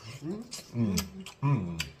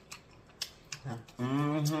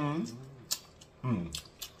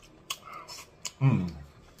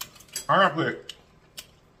 I gotta put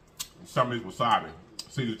some of this wasabi.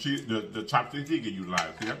 See the cheese, the chopsticks did get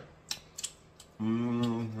utilized here.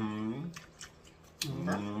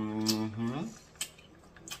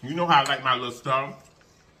 You know how I like my little stuff?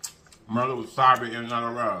 My little wasabi and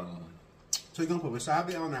another So you're gonna put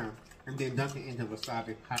wasabi on there and then dunk it into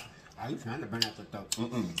wasabi. Are you trying to burn out the throat?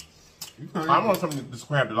 I want something to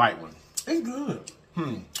describe the light one. It's good.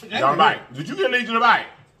 Y'all bite. Did you get Legion to bite?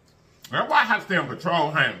 That's why I have to stay on patrol,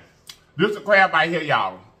 honey. This is a crab right here,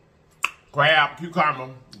 y'all. Crab, cucumber,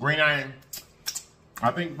 green onion.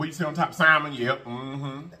 I think what you see on top, salmon, yep.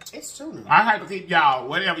 It's sooner. I had to keep y'all,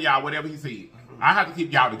 whatever he said. I had to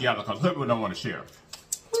keep y'all together because Hubby don't want to share.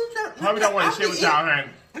 Hubby don't want to share with y'all, honey.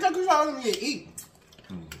 I thought you all need to eat.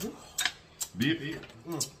 Be it.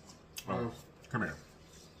 Oh, come here.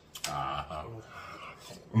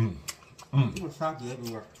 You want sake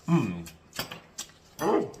everywhere.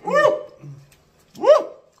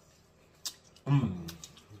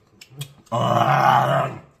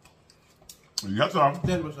 Yes, sir.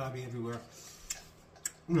 There's wasabi everywhere.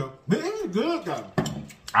 No, but it's good though.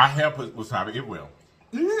 I have put wasabi everywhere.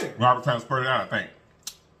 Yeah. Robert trying to spread it out, I think.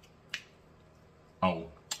 Oh.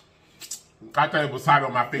 I thought it was wasabi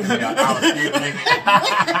on my fingernail. I was scared to lick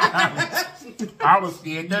it. I was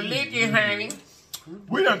scared to lick it, honey.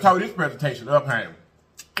 We done tore this presentation up, honey.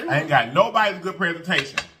 I ain't got nobody's good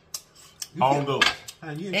presentation on those.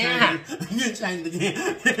 You didn't change it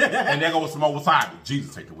again. And there goes some more wasabi.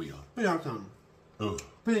 Jesus, take the wheel. Put it on something. Ugh.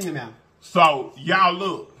 Put it in your mouth. So, y'all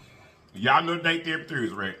look. Y'all know Date Therapy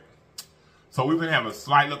Thursday, right? So, we're going to have a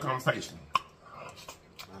slight little conversation.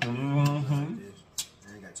 I ain't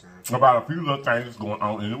got time. About a few little things that's going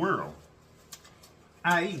on in the world.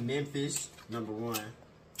 I.E. Memphis, #1.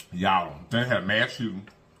 Y'all, they had mass shooting.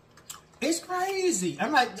 It's crazy.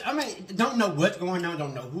 I mean, don't know what's going on.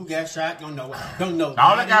 Don't know who got shot. Don't know.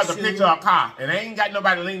 All they got is a picture of a car, and they ain't got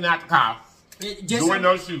nobody leaning out the car doing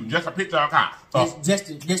no shooting. Just a picture of a car. Just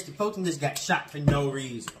the folks just got shot for no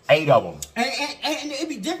reason. 8 of them. And it'd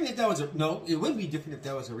be different if there was no. It wouldn't be different if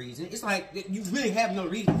there was a reason. It's like you really have no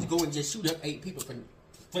reason to go and just shoot up 8 people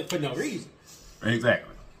for no reason.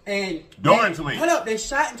 Exactly. And doing to me. Hold up, they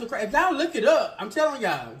shot into crowd. If y'all look it up, I'm telling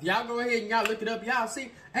y'all, y'all go ahead and y'all look it up. Y'all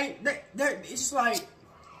see, it's just like,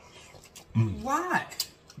 why?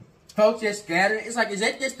 Folks just scattered. It's like, is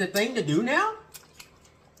that just the thing to do now?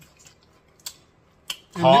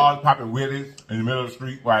 Cars popping wheelies in the middle of the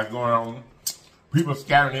street while it's going on. People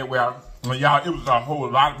scattering everywhere. Well, y'all, it was a whole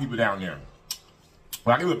lot of people down there.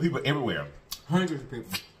 Like, it was people everywhere. Hundreds of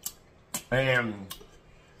people. And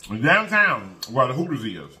downtown, where the Hooters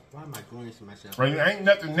is. Why am I doing this to myself? Right, there ain't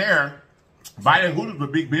nothing there. By the Hooters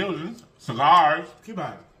with big buildings, cigars. Keep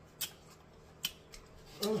on.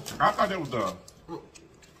 I thought that was the.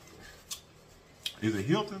 Is it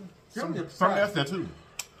Hilton? Something else there too.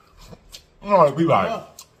 Oh, it'd be like.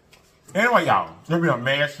 Anyway, y'all, there'll be a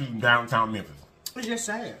mass shooting downtown Memphis. It's just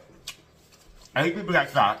sad. 8 people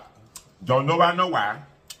got shot. Don't nobody know why.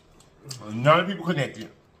 None of the people connected.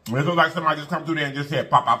 It looks like somebody just come through there and just said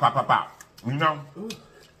pop, pop, pop, pop, pop. You know?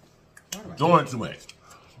 Doing too much.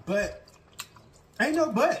 But ain't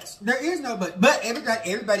no buts. There is no but. But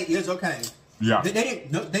everybody is okay. Yeah. They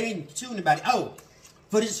didn't shoot anybody. Oh,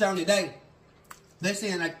 footage shown today. they're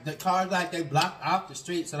saying like the cars like they blocked off the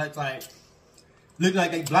street, so that's like look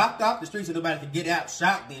like they blocked off the street so nobody could get out,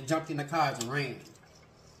 shot, then jumped in the cars and ran.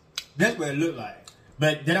 That's what it looked like.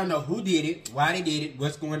 But they don't know who did it, why they did it,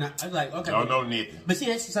 what's going on. I was like, okay. Don't know nothing. But see,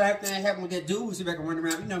 that's the same thing that happened with that dude who was running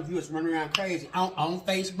around. You know, he was running around crazy on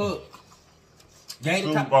Facebook.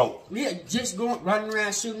 Yeah, just running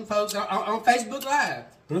around shooting folks on Facebook Live.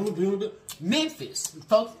 Memphis,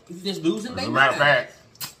 folks just losing their mind. As a matter of fact,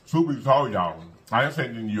 truth be told, y'all, I didn't say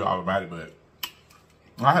anything to you all about it, but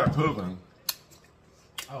I had a cousin.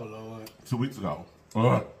 Oh Lord. 2 weeks ago.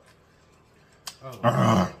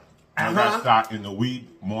 I got shot in the wee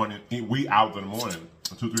hours in the morning,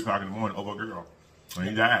 2, 3 o'clock in the morning over a girl. And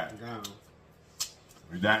he died.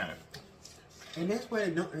 He died. And that's where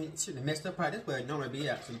the messed up part. That's where it normally be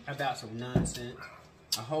about some nonsense,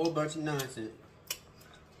 a whole bunch of nonsense.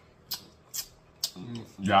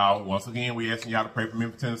 Y'all, once again, we asking y'all to pray for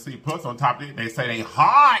Memphis, Tennessee. Plus, on top of it, they say they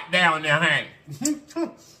hard down there, honey.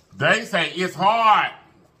 They say it's hard.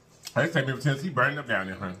 They say Memphis, Tennessee burning up down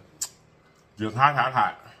there, honey. Just hot, hot,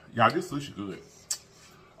 hot. Y'all, this sushi good.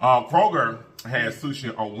 Kroger has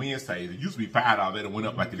sushi on Wednesdays. It used to be $5. Then it went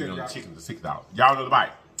up like it did on the chicken to $6. Y'all know the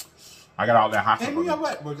bite. I got all that hot stuff. And you know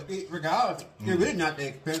what? Regardless, it's really not that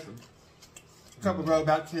expensive. A couple of those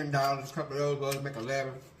about $10. A couple of those make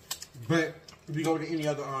 $11. But if you go to any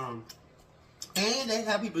other and they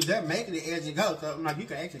have people there making it as you go. So like you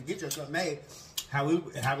can actually get yourself made however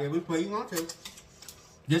way you want to.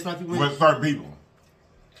 Just like you went with certain people.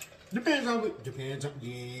 Depends on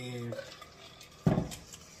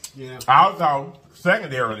yeah. Also,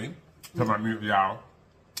 secondarily, to my music, y'all,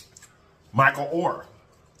 Michael Orr.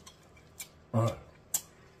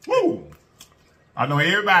 Woo! I know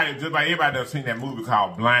everybody, just like everybody that's seen that movie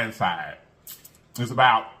called Blind Side. It's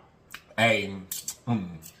about it's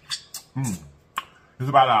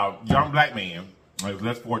about a young black man who's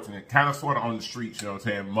less fortunate, kind of sort of on the streets, you know what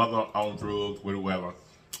I'm saying? Mother on drugs, whatever.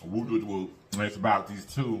 Whoop, whoop, whoop. And it's about these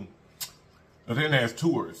two. I think there's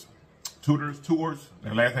Tours.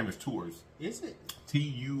 Their last name is Tours. Is it?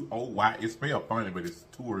 T-U-O-Y. It's spelled funny, but it's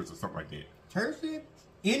Tours or something like that. Thursday?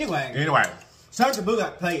 Anyway. Sandra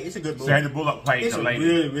Bullock played. It's a good movie. Sandra Bullock played the lady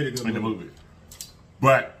really, really good in the movie.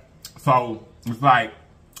 But, so, it's like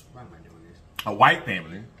why am I doing this? A white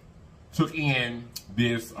family took in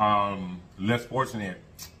this less fortunate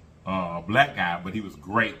black guy, but he was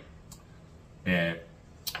great at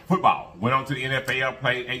football. Went on to the NFL,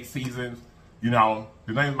 played 8 seasons. You know,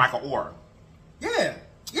 his name is Michael Orr. Yeah.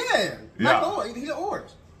 Michael Orr. He's an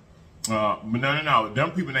Orrs. But no.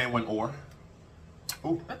 Them people name wasn't Orr.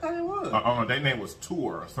 Oh, I thought it was. Their name was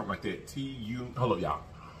Tour or something like that. T-U. Hold up,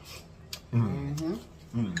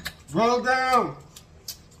 y'all. Roll down.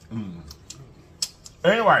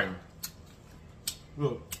 Anyway,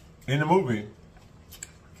 look, in the movie,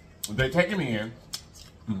 they take him in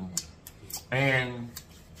and,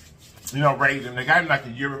 you know, raised him. They got him like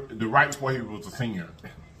the right before he was a senior.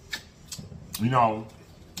 You know,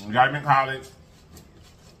 they got him in college.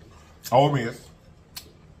 Ole Miss.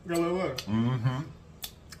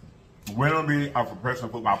 Went on to be a professional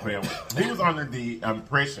football player. He was under the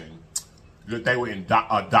impression that they were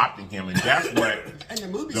adopting him, and that's what and the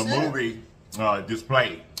movie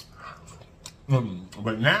displayed.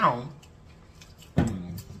 But now,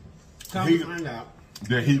 find out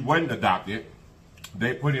that he wasn't adopted.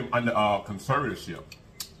 They put him under conservatorship,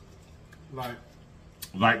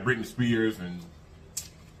 like Britney Spears and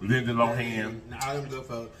Lindsay Lohan. All them good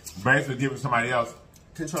folks. Basically, giving somebody else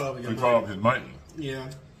control over his money. Yeah.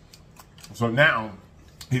 So now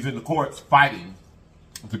he's in the courts fighting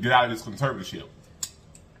to get out of this conservatorship.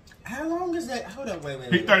 How long is that? Hold up,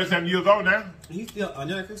 wait. He's 37 years old now. He's still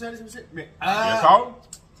under conservatorship? Yes, so.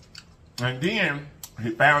 And then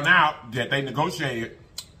he found out that they negotiated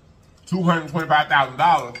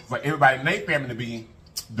 $225,000 for everybody in their family to be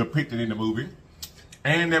depicted in the movie,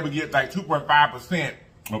 and they would get like 2.5%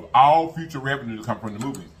 of all future revenue to come from the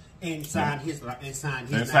movie. And sign his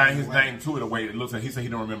name to it. The way it looks like he said he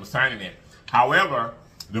don't remember signing it. However,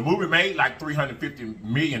 the movie made like $350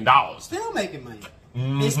 million. Still making money.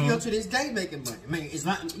 It's still to this day making money. I mean, it's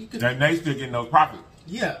not. And they still getting those profits.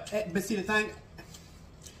 Yeah, but see the thing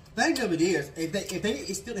of it is, if they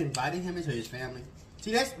still inviting him into his family,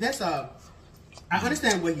 see that's I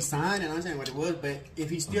understand what he signed and I understand what it was, but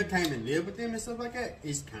if he still came and lived with them and stuff like that,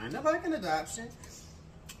 it's kind of like an adoption.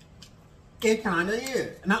 It kind of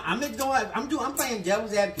is. Now I'm playing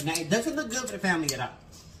devil's advocate. Now it doesn't look good for the family at all.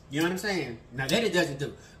 You know what I'm saying? Now that it doesn't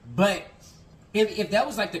do. But if that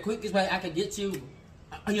was like the quickest way I could get you, you know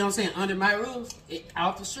what I'm saying, under my rules,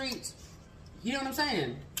 off the streets, you know what I'm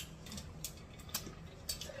saying?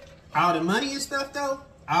 all the money and stuff though,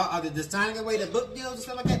 all the signing away the book deals and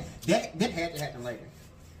stuff like that had to happen later.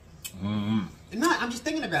 No, I'm just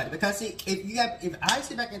thinking about it because see, if I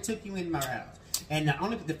sit back and took you in my house, and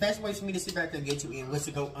the fastest way for me to sit back and get you in was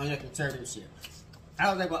to go under conservatorship. I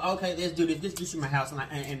was like, well, okay, let's do this. Let's do my house,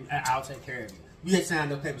 and I'll take care of you. You had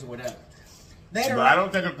signed those papers or whatever. Later but I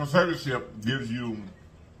don't think a conservatorship gives you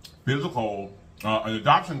physical. An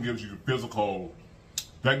adoption gives you physical.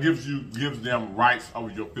 That gives them rights over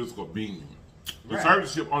your physical being.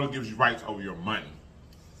 Conservatorship only gives you rights over your money.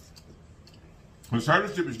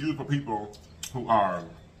 Conservatorship is used for people who are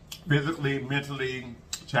physically, mentally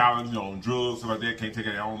challenged, on drugs, stuff like that, can't take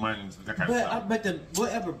care of their own money, that kind of stuff. But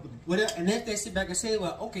whatever, and if they sit back and say,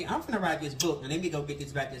 well, okay, I'm gonna write this book, and let me go get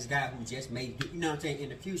this about this guy who just made, you know what I'm saying, in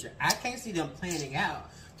the future. I can't see them planning out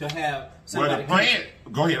to have somebody.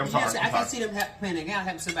 Go ahead, I'm sorry. I can't see them planning out,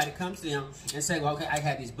 having somebody come to them and say, well, okay, I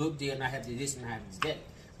have this book deal, and I have this, and I have this that.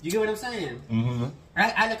 You get what I'm saying? Mm-hmm.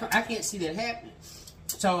 I can't see that happening.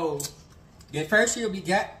 So, the first year we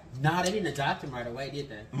got, they didn't adopt him right away, did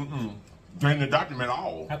they? Mm-mm. They didn't adopt him at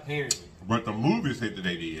all. Apparently. But the movie said that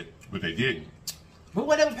they did, but they didn't. But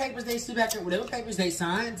whatever papers they sit back there, whatever papers they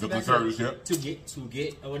signed the conservatorship to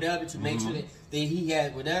get or whatever, to make sure that he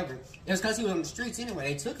had whatever. It was because he was on the streets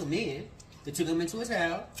anyway. They took him in. They took him into his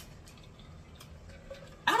house.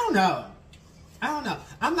 I don't know. I'm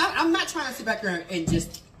not trying to sit back there and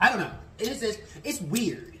just, I don't know. It's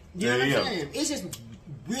weird. You know what I'm saying? It's just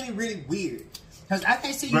really, really weird. Because I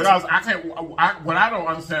can't see you. Because what I don't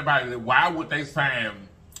understand about it is why would they sign?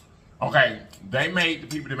 Okay, they made the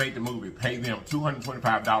people that made the movie pay them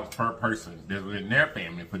 $225 per person that was in their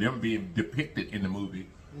family for them being depicted in the movie,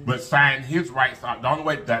 but sign his rights. The only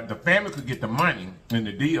way that the family could get the money in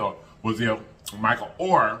the deal was if Michael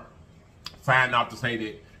Orr signed off to say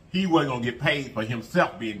that he wasn't going to get paid for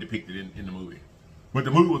himself being depicted in the movie. But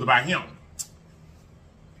the movie was about him.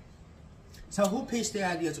 So who pitched the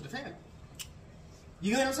idea to the family?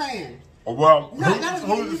 You get what I'm saying? Well,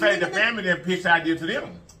 who's to say the family didn't pitch the idea to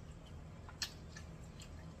them?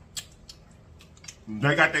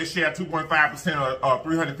 They got their share 2.5% of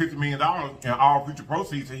 $350 million in all future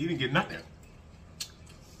proceeds, and he didn't get nothing.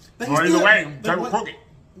 But so either way, they were crooked.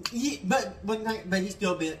 But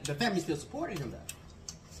the family still supported him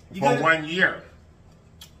though. For 1 year.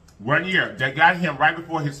 1 year. They got him right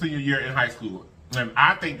before his senior year in high school. And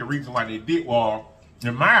I think the reason why they did, well,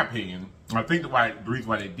 in my opinion, I think the reason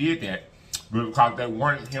why they did that was because they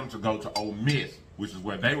wanted him to go to Ole Miss, which is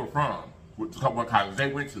where they were from, what college they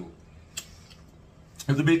went to.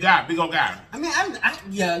 He's a big guy, big old guy. I mean,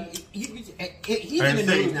 he's in the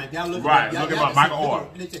news now. Y'all look at him. Look at Michael Orr.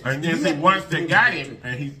 And then see, once they got him,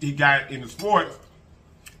 and he got into sports,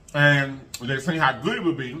 and they seen how good it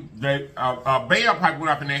would be, a bail pipe went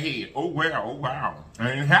up in their head. Oh, well, oh, wow.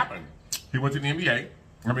 And it happened. He went to the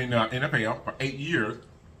NFL for 8 years,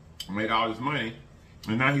 made all this money,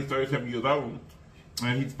 and now he's 37 years old,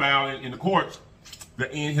 and he's filed in the courts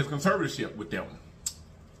to end his conservatorship with them.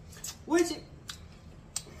 What's it?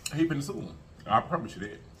 He been suing. I promise you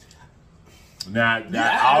that.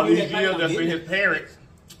 Now all these years that's been his parents.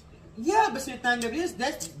 Yeah, but see, the thing of this,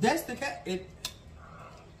 that's the case.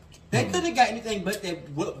 They couldn't have got anything but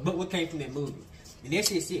what came from that movie, and that's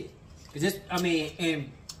just it. Cause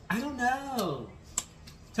and I don't know.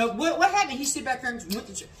 So what happened? He sit back there and went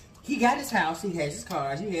to church. He got his house. He has his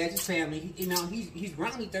cars. He has his family. He's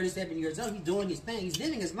grown. He's 37 years old. He's doing his thing. He's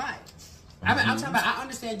living his life. I mean, I'm talking about. I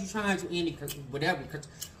understand you trying to end it, whatever.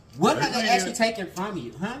 What are they actually taking from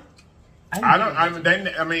you, huh? I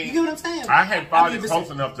mean, you get what I'm saying? I hadn't followed it close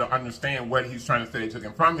enough to understand what he's trying to say they took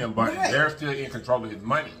him from him, but they're still in control of his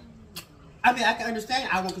money. I mean, I can understand.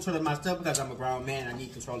 I want control of my stuff because I'm a grown man. I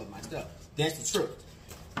need control of my stuff. That's the truth.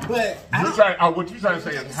 But what you're trying to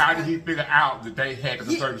say is, how did he figure out that they had the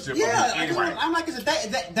conservatorship? Yeah, anyway. I'm like,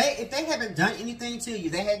 if they haven't done anything to you,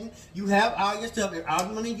 you have all your stuff, all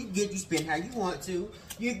the money you get, you spend how you want to.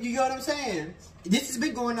 You know what I'm saying? This has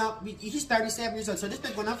been going on. He's 37 years old, so this has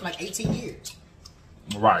been going on for like 18 years.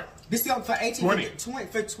 Right. This is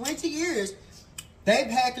for 20 years. They've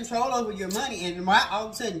had control over your money, and why all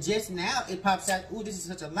of a sudden, just now, it pops out, ooh, this is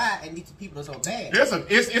such a lie, and these people are so bad.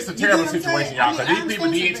 It's a terrible situation, y'all, because these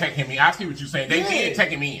people did take him in. I see what you're saying. They did take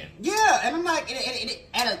him in. Yeah, and I'm like,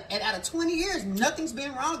 out of 20 years, nothing's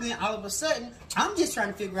been wrong, then all of a sudden, I'm just trying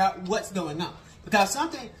to figure out what's going on. Because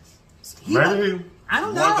something, I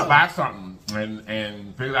don't know. Wanted to buy something,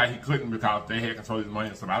 and figured out he couldn't because they had control of his money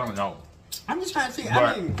and stuff. I don't know. I'm just trying to figure.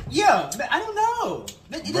 But I don't know.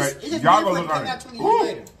 Y'all gonna look on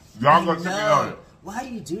it. Y'all gonna check it out. Why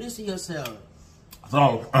do you do this to yourself?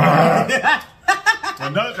 So,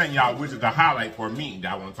 Another thing, y'all, which is the highlight for me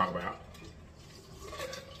that I want to talk about.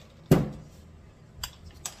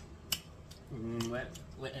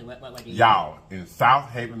 What Y'all, in South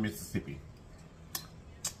Haven, Mississippi.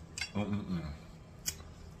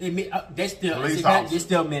 They still, it's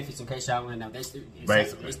still Memphis, in case y'all want to know.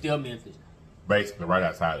 Basically. It's still Memphis. Basically, right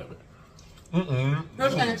outside of it.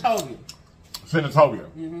 Where's Senatobia?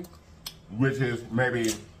 Senatobia, which is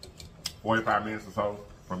maybe 45 minutes or so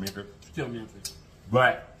from Memphis. Still Memphis.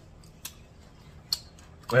 But,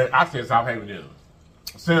 I said South Haven, didn't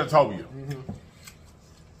I? Senatobia.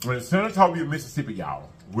 When Senatobia, Mississippi, y'all,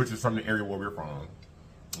 which is from the area where we're from,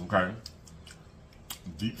 okay?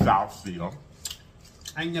 Deep South still.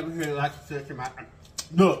 I ain't never heard of like such in my.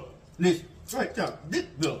 Look, listen, right there.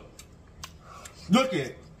 Look at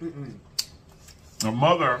it. The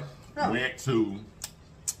mother went to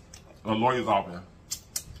a lawyer's office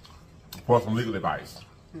for some legal advice.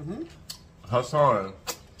 Her son,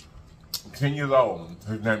 10 years old,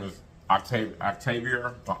 his name is Octavia,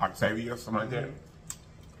 something like that.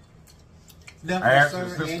 Asked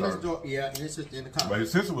his sister. Yeah, and his sister in the car. But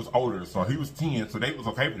his sister was older, so he was 10, so they was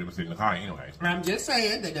okay for them to sit in the car anyway. I'm just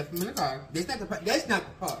saying that they're from in the car. That's not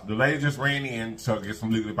the part. The lady just ran in to get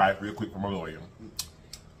some legal advice real quick from a lawyer.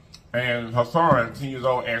 And her son, 10 years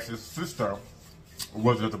old, asked his sister,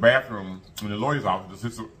 was at the bathroom in the lawyer's office.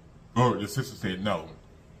 The sister said no.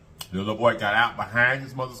 The little boy got out behind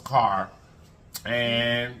his mother's car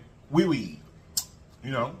and wee-wee.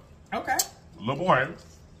 You know. Okay. Little boy.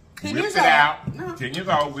 10 whipped years it old. out. No. 10 years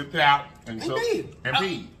old, whipped it out. And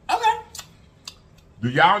peed. Okay. Do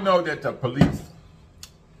y'all know that the police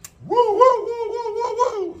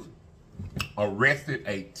arrested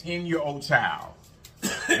a 10-year-old child?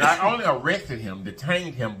 Not only arrested him,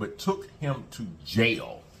 detained him, but took him to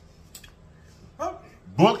jail.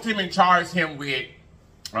 Booked him and charged him with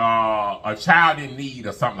a child in need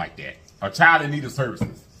or something like that. A child in need of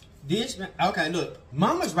services. Okay, look.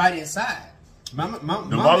 Mama's right inside. The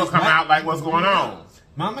mother come out like, what's going on?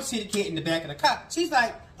 Mama see the kid in the back of the car. She's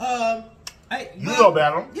like, hey, you know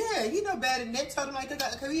better. Yeah, you know better. And they told him like,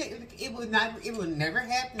 it would never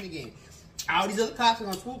happen again. All these other cops are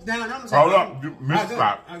gonna swoop down on him. Hold up, Mr.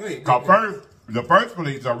 Stop. Because the first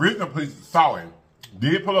police, the original police saw him,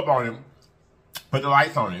 did pull up on him, put the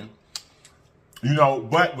lights on him. You know,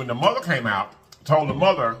 but when the mother came out, told the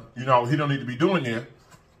mother, you know, he don't need to be doing this.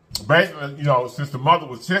 Basically, you know, since the mother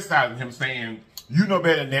was chastising him, saying, you know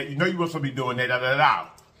better than that, you know you were supposed to be doing that,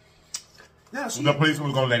 No, the policeman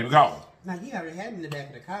was going to let him go. Now, he already had him in the back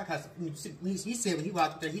of the car because he said when he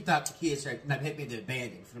walked up there, he thought the kids had been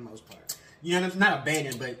abandoned for the most part. You know, not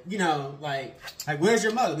abandoned, but, you know, like where's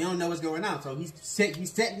your mother? We don't know what's going on. So he's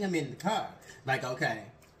setting him in the car. Like, okay,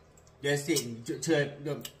 that's it.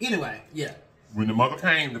 Anyway, yeah. When the mother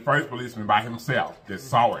came, the first policeman by himself that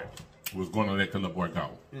saw it was going to let the little boy go.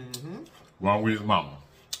 Along with his mama.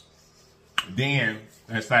 Then,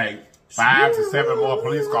 let's say, 5 to 7 more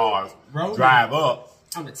police cars drive up.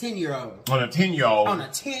 On a 10-year-old. On a 10-year-old. On a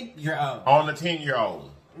 10-year-old. On a 10-year-old.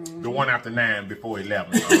 The one after 9 before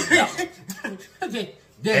 11.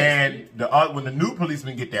 And when the new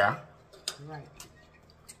policemen get there,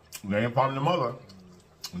 they inform the mother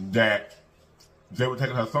that they were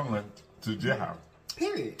taking her son to the jailhouse.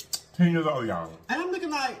 Period. 10 years old, y'all. And I'm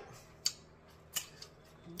looking like,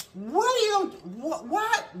 what are you,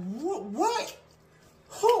 what?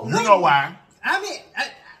 Who? You know why. I mean,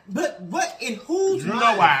 but in whose mind? You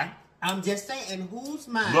know why. I'm just saying, in whose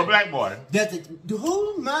mind? Little black boy.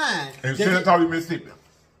 Whose mind? In Senatobia, Mississippi.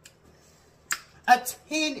 A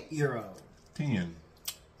 10-year-old. 10.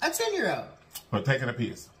 A 10-year-old. For taking a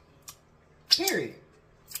piss. Period.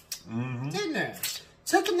 Didn't there?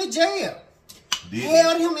 Took him to jail.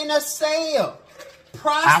 Held him in a cell.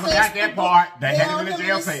 I forgot that part. They had him in a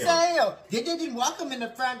jail cell. They didn't walk him in the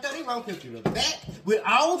front door. They walked him through the back with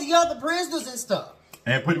all the other prisoners and stuff.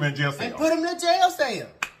 And put him in a jail cell.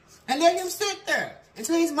 And let him sit there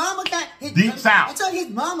until his mama came. Deep South. Until his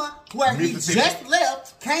mama, where he just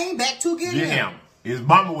left, came back to get him. His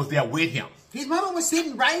mama was there with him. His mama was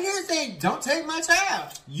sitting right here saying, don't take my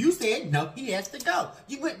child. You said, no, he has to go.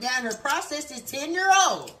 You went down here, processed his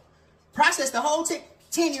 10-year-old. Processed the whole 10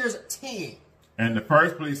 years, 10. And the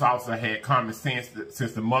first police officer had common sense that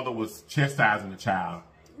since the mother was chastising the child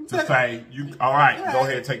to say, all right, go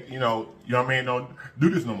ahead, take, young man, don't do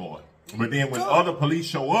this no more. But then when other police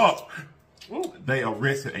show up, they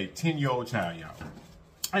arrested a 10-year-old child, y'all.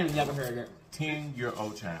 I ain't never heard that.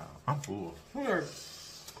 10-year-old child. I'm full. Who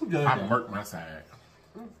does I that? murked my side.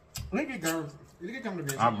 Look at come to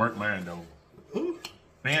visit. I murked mine, though.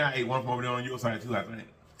 Man, I ate one from over there on your side, too, I think.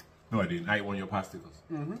 No, I didn't. I ate one of your popsicles.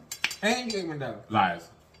 And you though. Lies.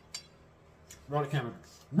 Roll the camera.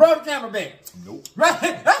 Roll the camera back. Nope. Roll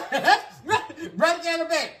the camera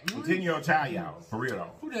back. 10-year-old child, y'all. For real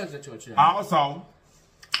though. Who does that to a child? Also,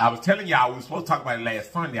 I was telling y'all, we were supposed to talk about it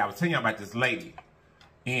last Sunday. I was telling y'all about this lady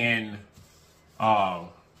in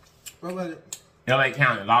What was it? LA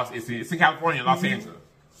County. It's in California, Los Angeles.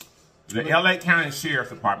 The LA County Sheriff's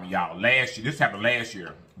Department, y'all, last year, this happened last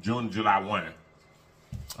year, June, July 1.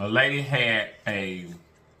 A lady had a...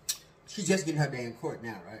 She's just getting her day in court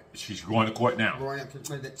now, right? She's going to court now. Going up to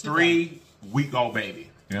 3-week-old baby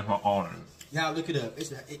in her honor. Y'all look it up.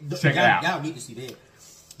 Check it out. Y'all need to see that.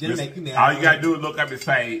 Make you mad. All you gotta do is look up and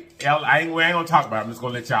say, I ain't gonna talk about it. I'm just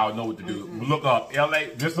gonna let y'all know what to do. Look up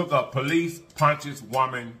just look up police punches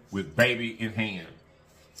woman with baby in hand.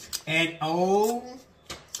 And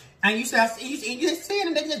and you just seeing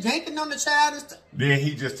him, they just yanking on the child and stuff. Then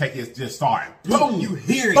he just start. Boom! You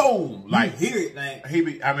hear it. Boom! Like you hear it. Like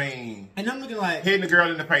and I'm looking like hitting the girl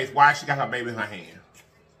in the face. Why she got her baby in her hand?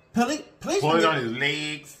 Police put it on his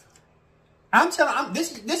legs. I'm telling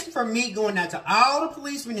this is for me going out to all the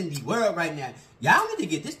policemen in the world right now. Y'all need to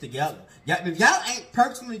get this together. If y'all ain't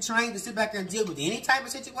personally trained to sit back there and deal with any type of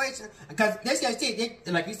situation, because that's just it.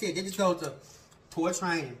 Like you said, they just go to poor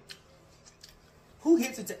training. Who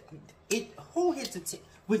hits it?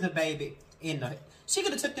 With the baby in the? She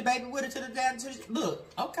could have took the baby with her to the damn. Look,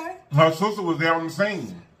 okay. Her sister was there on the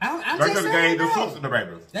scene. I'm they just could have saying, gave the sister the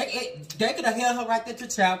baby. They could have held her right there to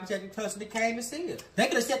child protective custody came and see her. They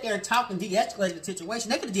could have sat there and talked and de-escalated the situation.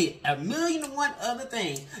 They could have did 1,000,001 other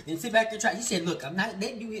things and sit back there and try. She said, "Look, I'm not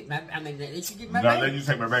letting you hit my. I'm not letting you get my baby. Not letting you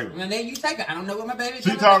take my baby. I'm not letting you take her. I don't know what my baby."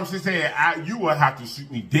 She told him. She said, "You will have to shoot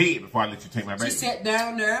me dead before I let you take my baby." She sat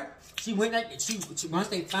down there. She went like she once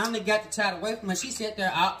they finally got the child away from her. She sat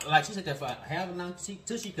there she sat there for however long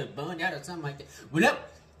till she could bond out or something like that. Whatever.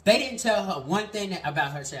 They didn't tell her one thing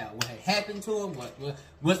about her child. What had happened to him,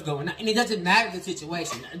 what's going on. And it doesn't matter the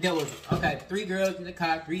situation. There was, 3 girls in the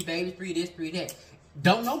car, 3 babies, 3 this, 3 that.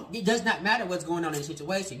 Don't know. It does not matter what's going on in the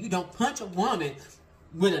situation. You don't punch a woman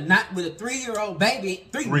with a 3-year-old baby,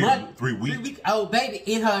 3-week-old baby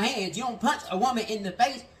in her hands. You don't punch a woman in the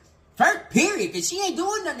face first, period. Because she ain't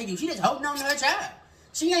doing nothing to you. She just holding on to her child.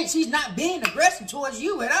 She's not being aggressive towards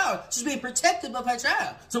you at all. She's being protective of her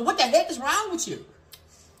child. So what the heck is wrong with you?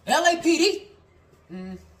 LAPD?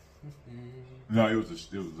 No, it was a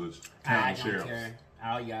county sheriff. Care.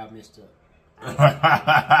 All y'all messed up.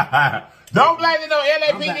 Don't blame it on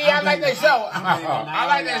LAPD. I like that show. I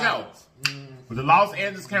like that show. But the Los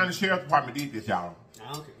Angeles County Sheriff Department did this, y'all.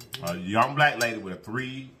 A young black lady with a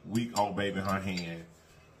 3-week-old baby in her hand.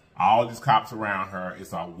 All these cops around her.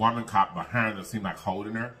 It's a woman cop behind her, seemed like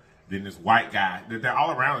holding her. Then this white guy. They're all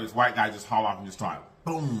around her. This white guy just haul off and just start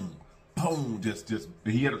boom. Boom, just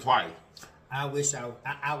he hit her twice. I wish I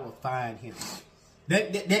would find him.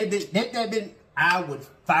 That been I would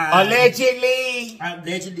find allegedly.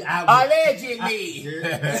 Allegedly.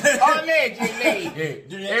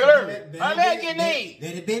 Allegedly.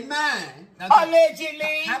 That had been mine.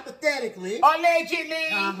 Allegedly. Hypothetically. Allegedly.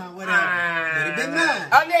 Whatever. That had been mine.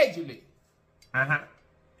 Allegedly.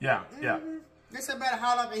 Yeah. That's about to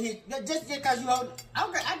haul up and hit. Just because you hold.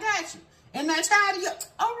 Okay, I got you. And that child,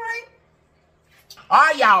 all right. All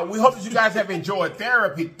right, y'all. We hope that you guys have enjoyed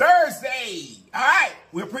Therapy Thursday. All right.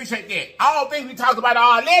 We appreciate that. All things we talk about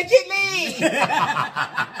are allegedly.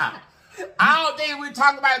 All things we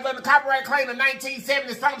talk about is under copyright claim in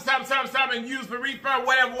 1970, something, used for refer,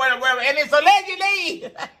 whatever. And it's allegedly.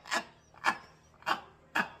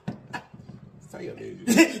 Say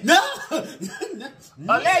allegedly. No.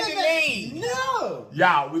 Allegedly. No.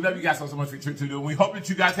 Y'all, we love you guys so much for tuning in. We hope that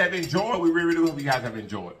you guys have enjoyed. We really do hope you guys have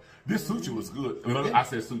enjoyed. This sushi was good. I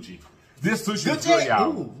said sushi. This sushi was good,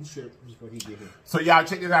 y'all. So y'all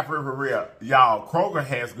check this out for real. Y'all, Kroger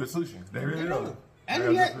has good sushi. They really do. And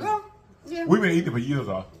we've been eating for years,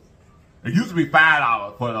 though. It used to be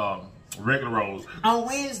 $5 for regular rolls. On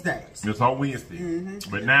Wednesdays. It's on Wednesday.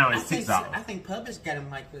 But now it's $6. I think Publix got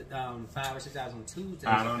them like $5 or $6 on Tuesdays.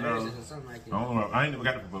 I don't know. Or something like that. I don't know. I ain't never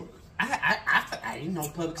got it from Publix. I didn't know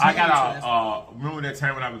Publix. I got remember that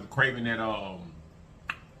time when I was craving that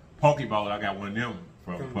Poke Bowl? I got one of them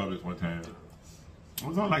from Publix one time. It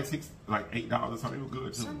was only like $8 or something. It was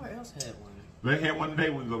good too. Somewhere else had one. They had one today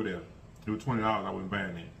when we was over there. It was $20. I wasn't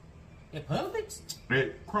buying it. At Publix?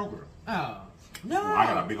 At Kroger. Oh. No. I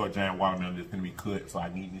got a big old giant watermelon that's gonna be cut, so I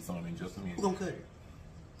need me some in just a minute. Who gonna cut it?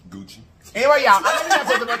 Gucci. Anyway, y'all, I know you guys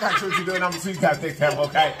so much for what you're doing. I'm going to see you guys next time,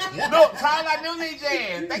 okay? No, call out New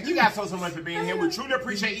Legion. Thank you guys so much for being here. We truly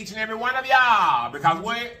appreciate each and every one of y'all. Because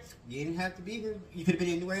what? You didn't have to be here. You could have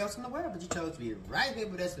been anywhere else in the world, but you chose to be right here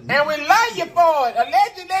with us. And we love you for it,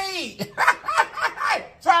 allegedly.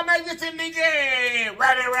 So I make this in Legion.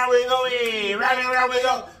 Right around we go in. Right around we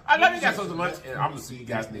go. I love you guys so much. And I'm going to see you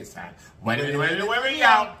guys next time. Whenever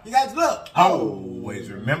y'all. You guys look. Always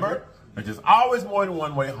remember, there's just always more than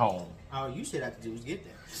one way home. All you should have to do is get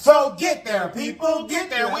there. So get there, people. Get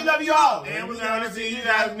there. We love you all. And we're going to see you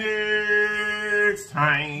guys next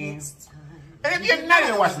time. And if you're not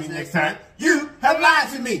going to watch me next time, you have lied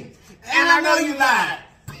to me. And I know you lied.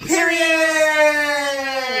 Period.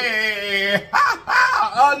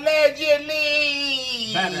 Allegedly.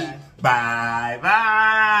 Bye-bye.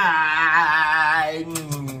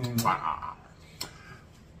 Bye-bye.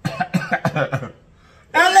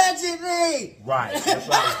 Allegedly. Right. That's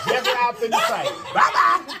right. Just what I was finna say.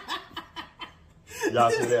 Bye-bye.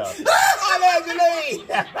 Y'all sit down.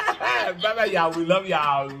 Allegedly. Bye-bye, y'all. We love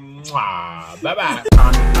y'all. Bye-bye.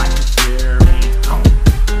 Comment, like, and share. Comment,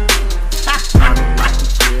 like, and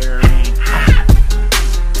share.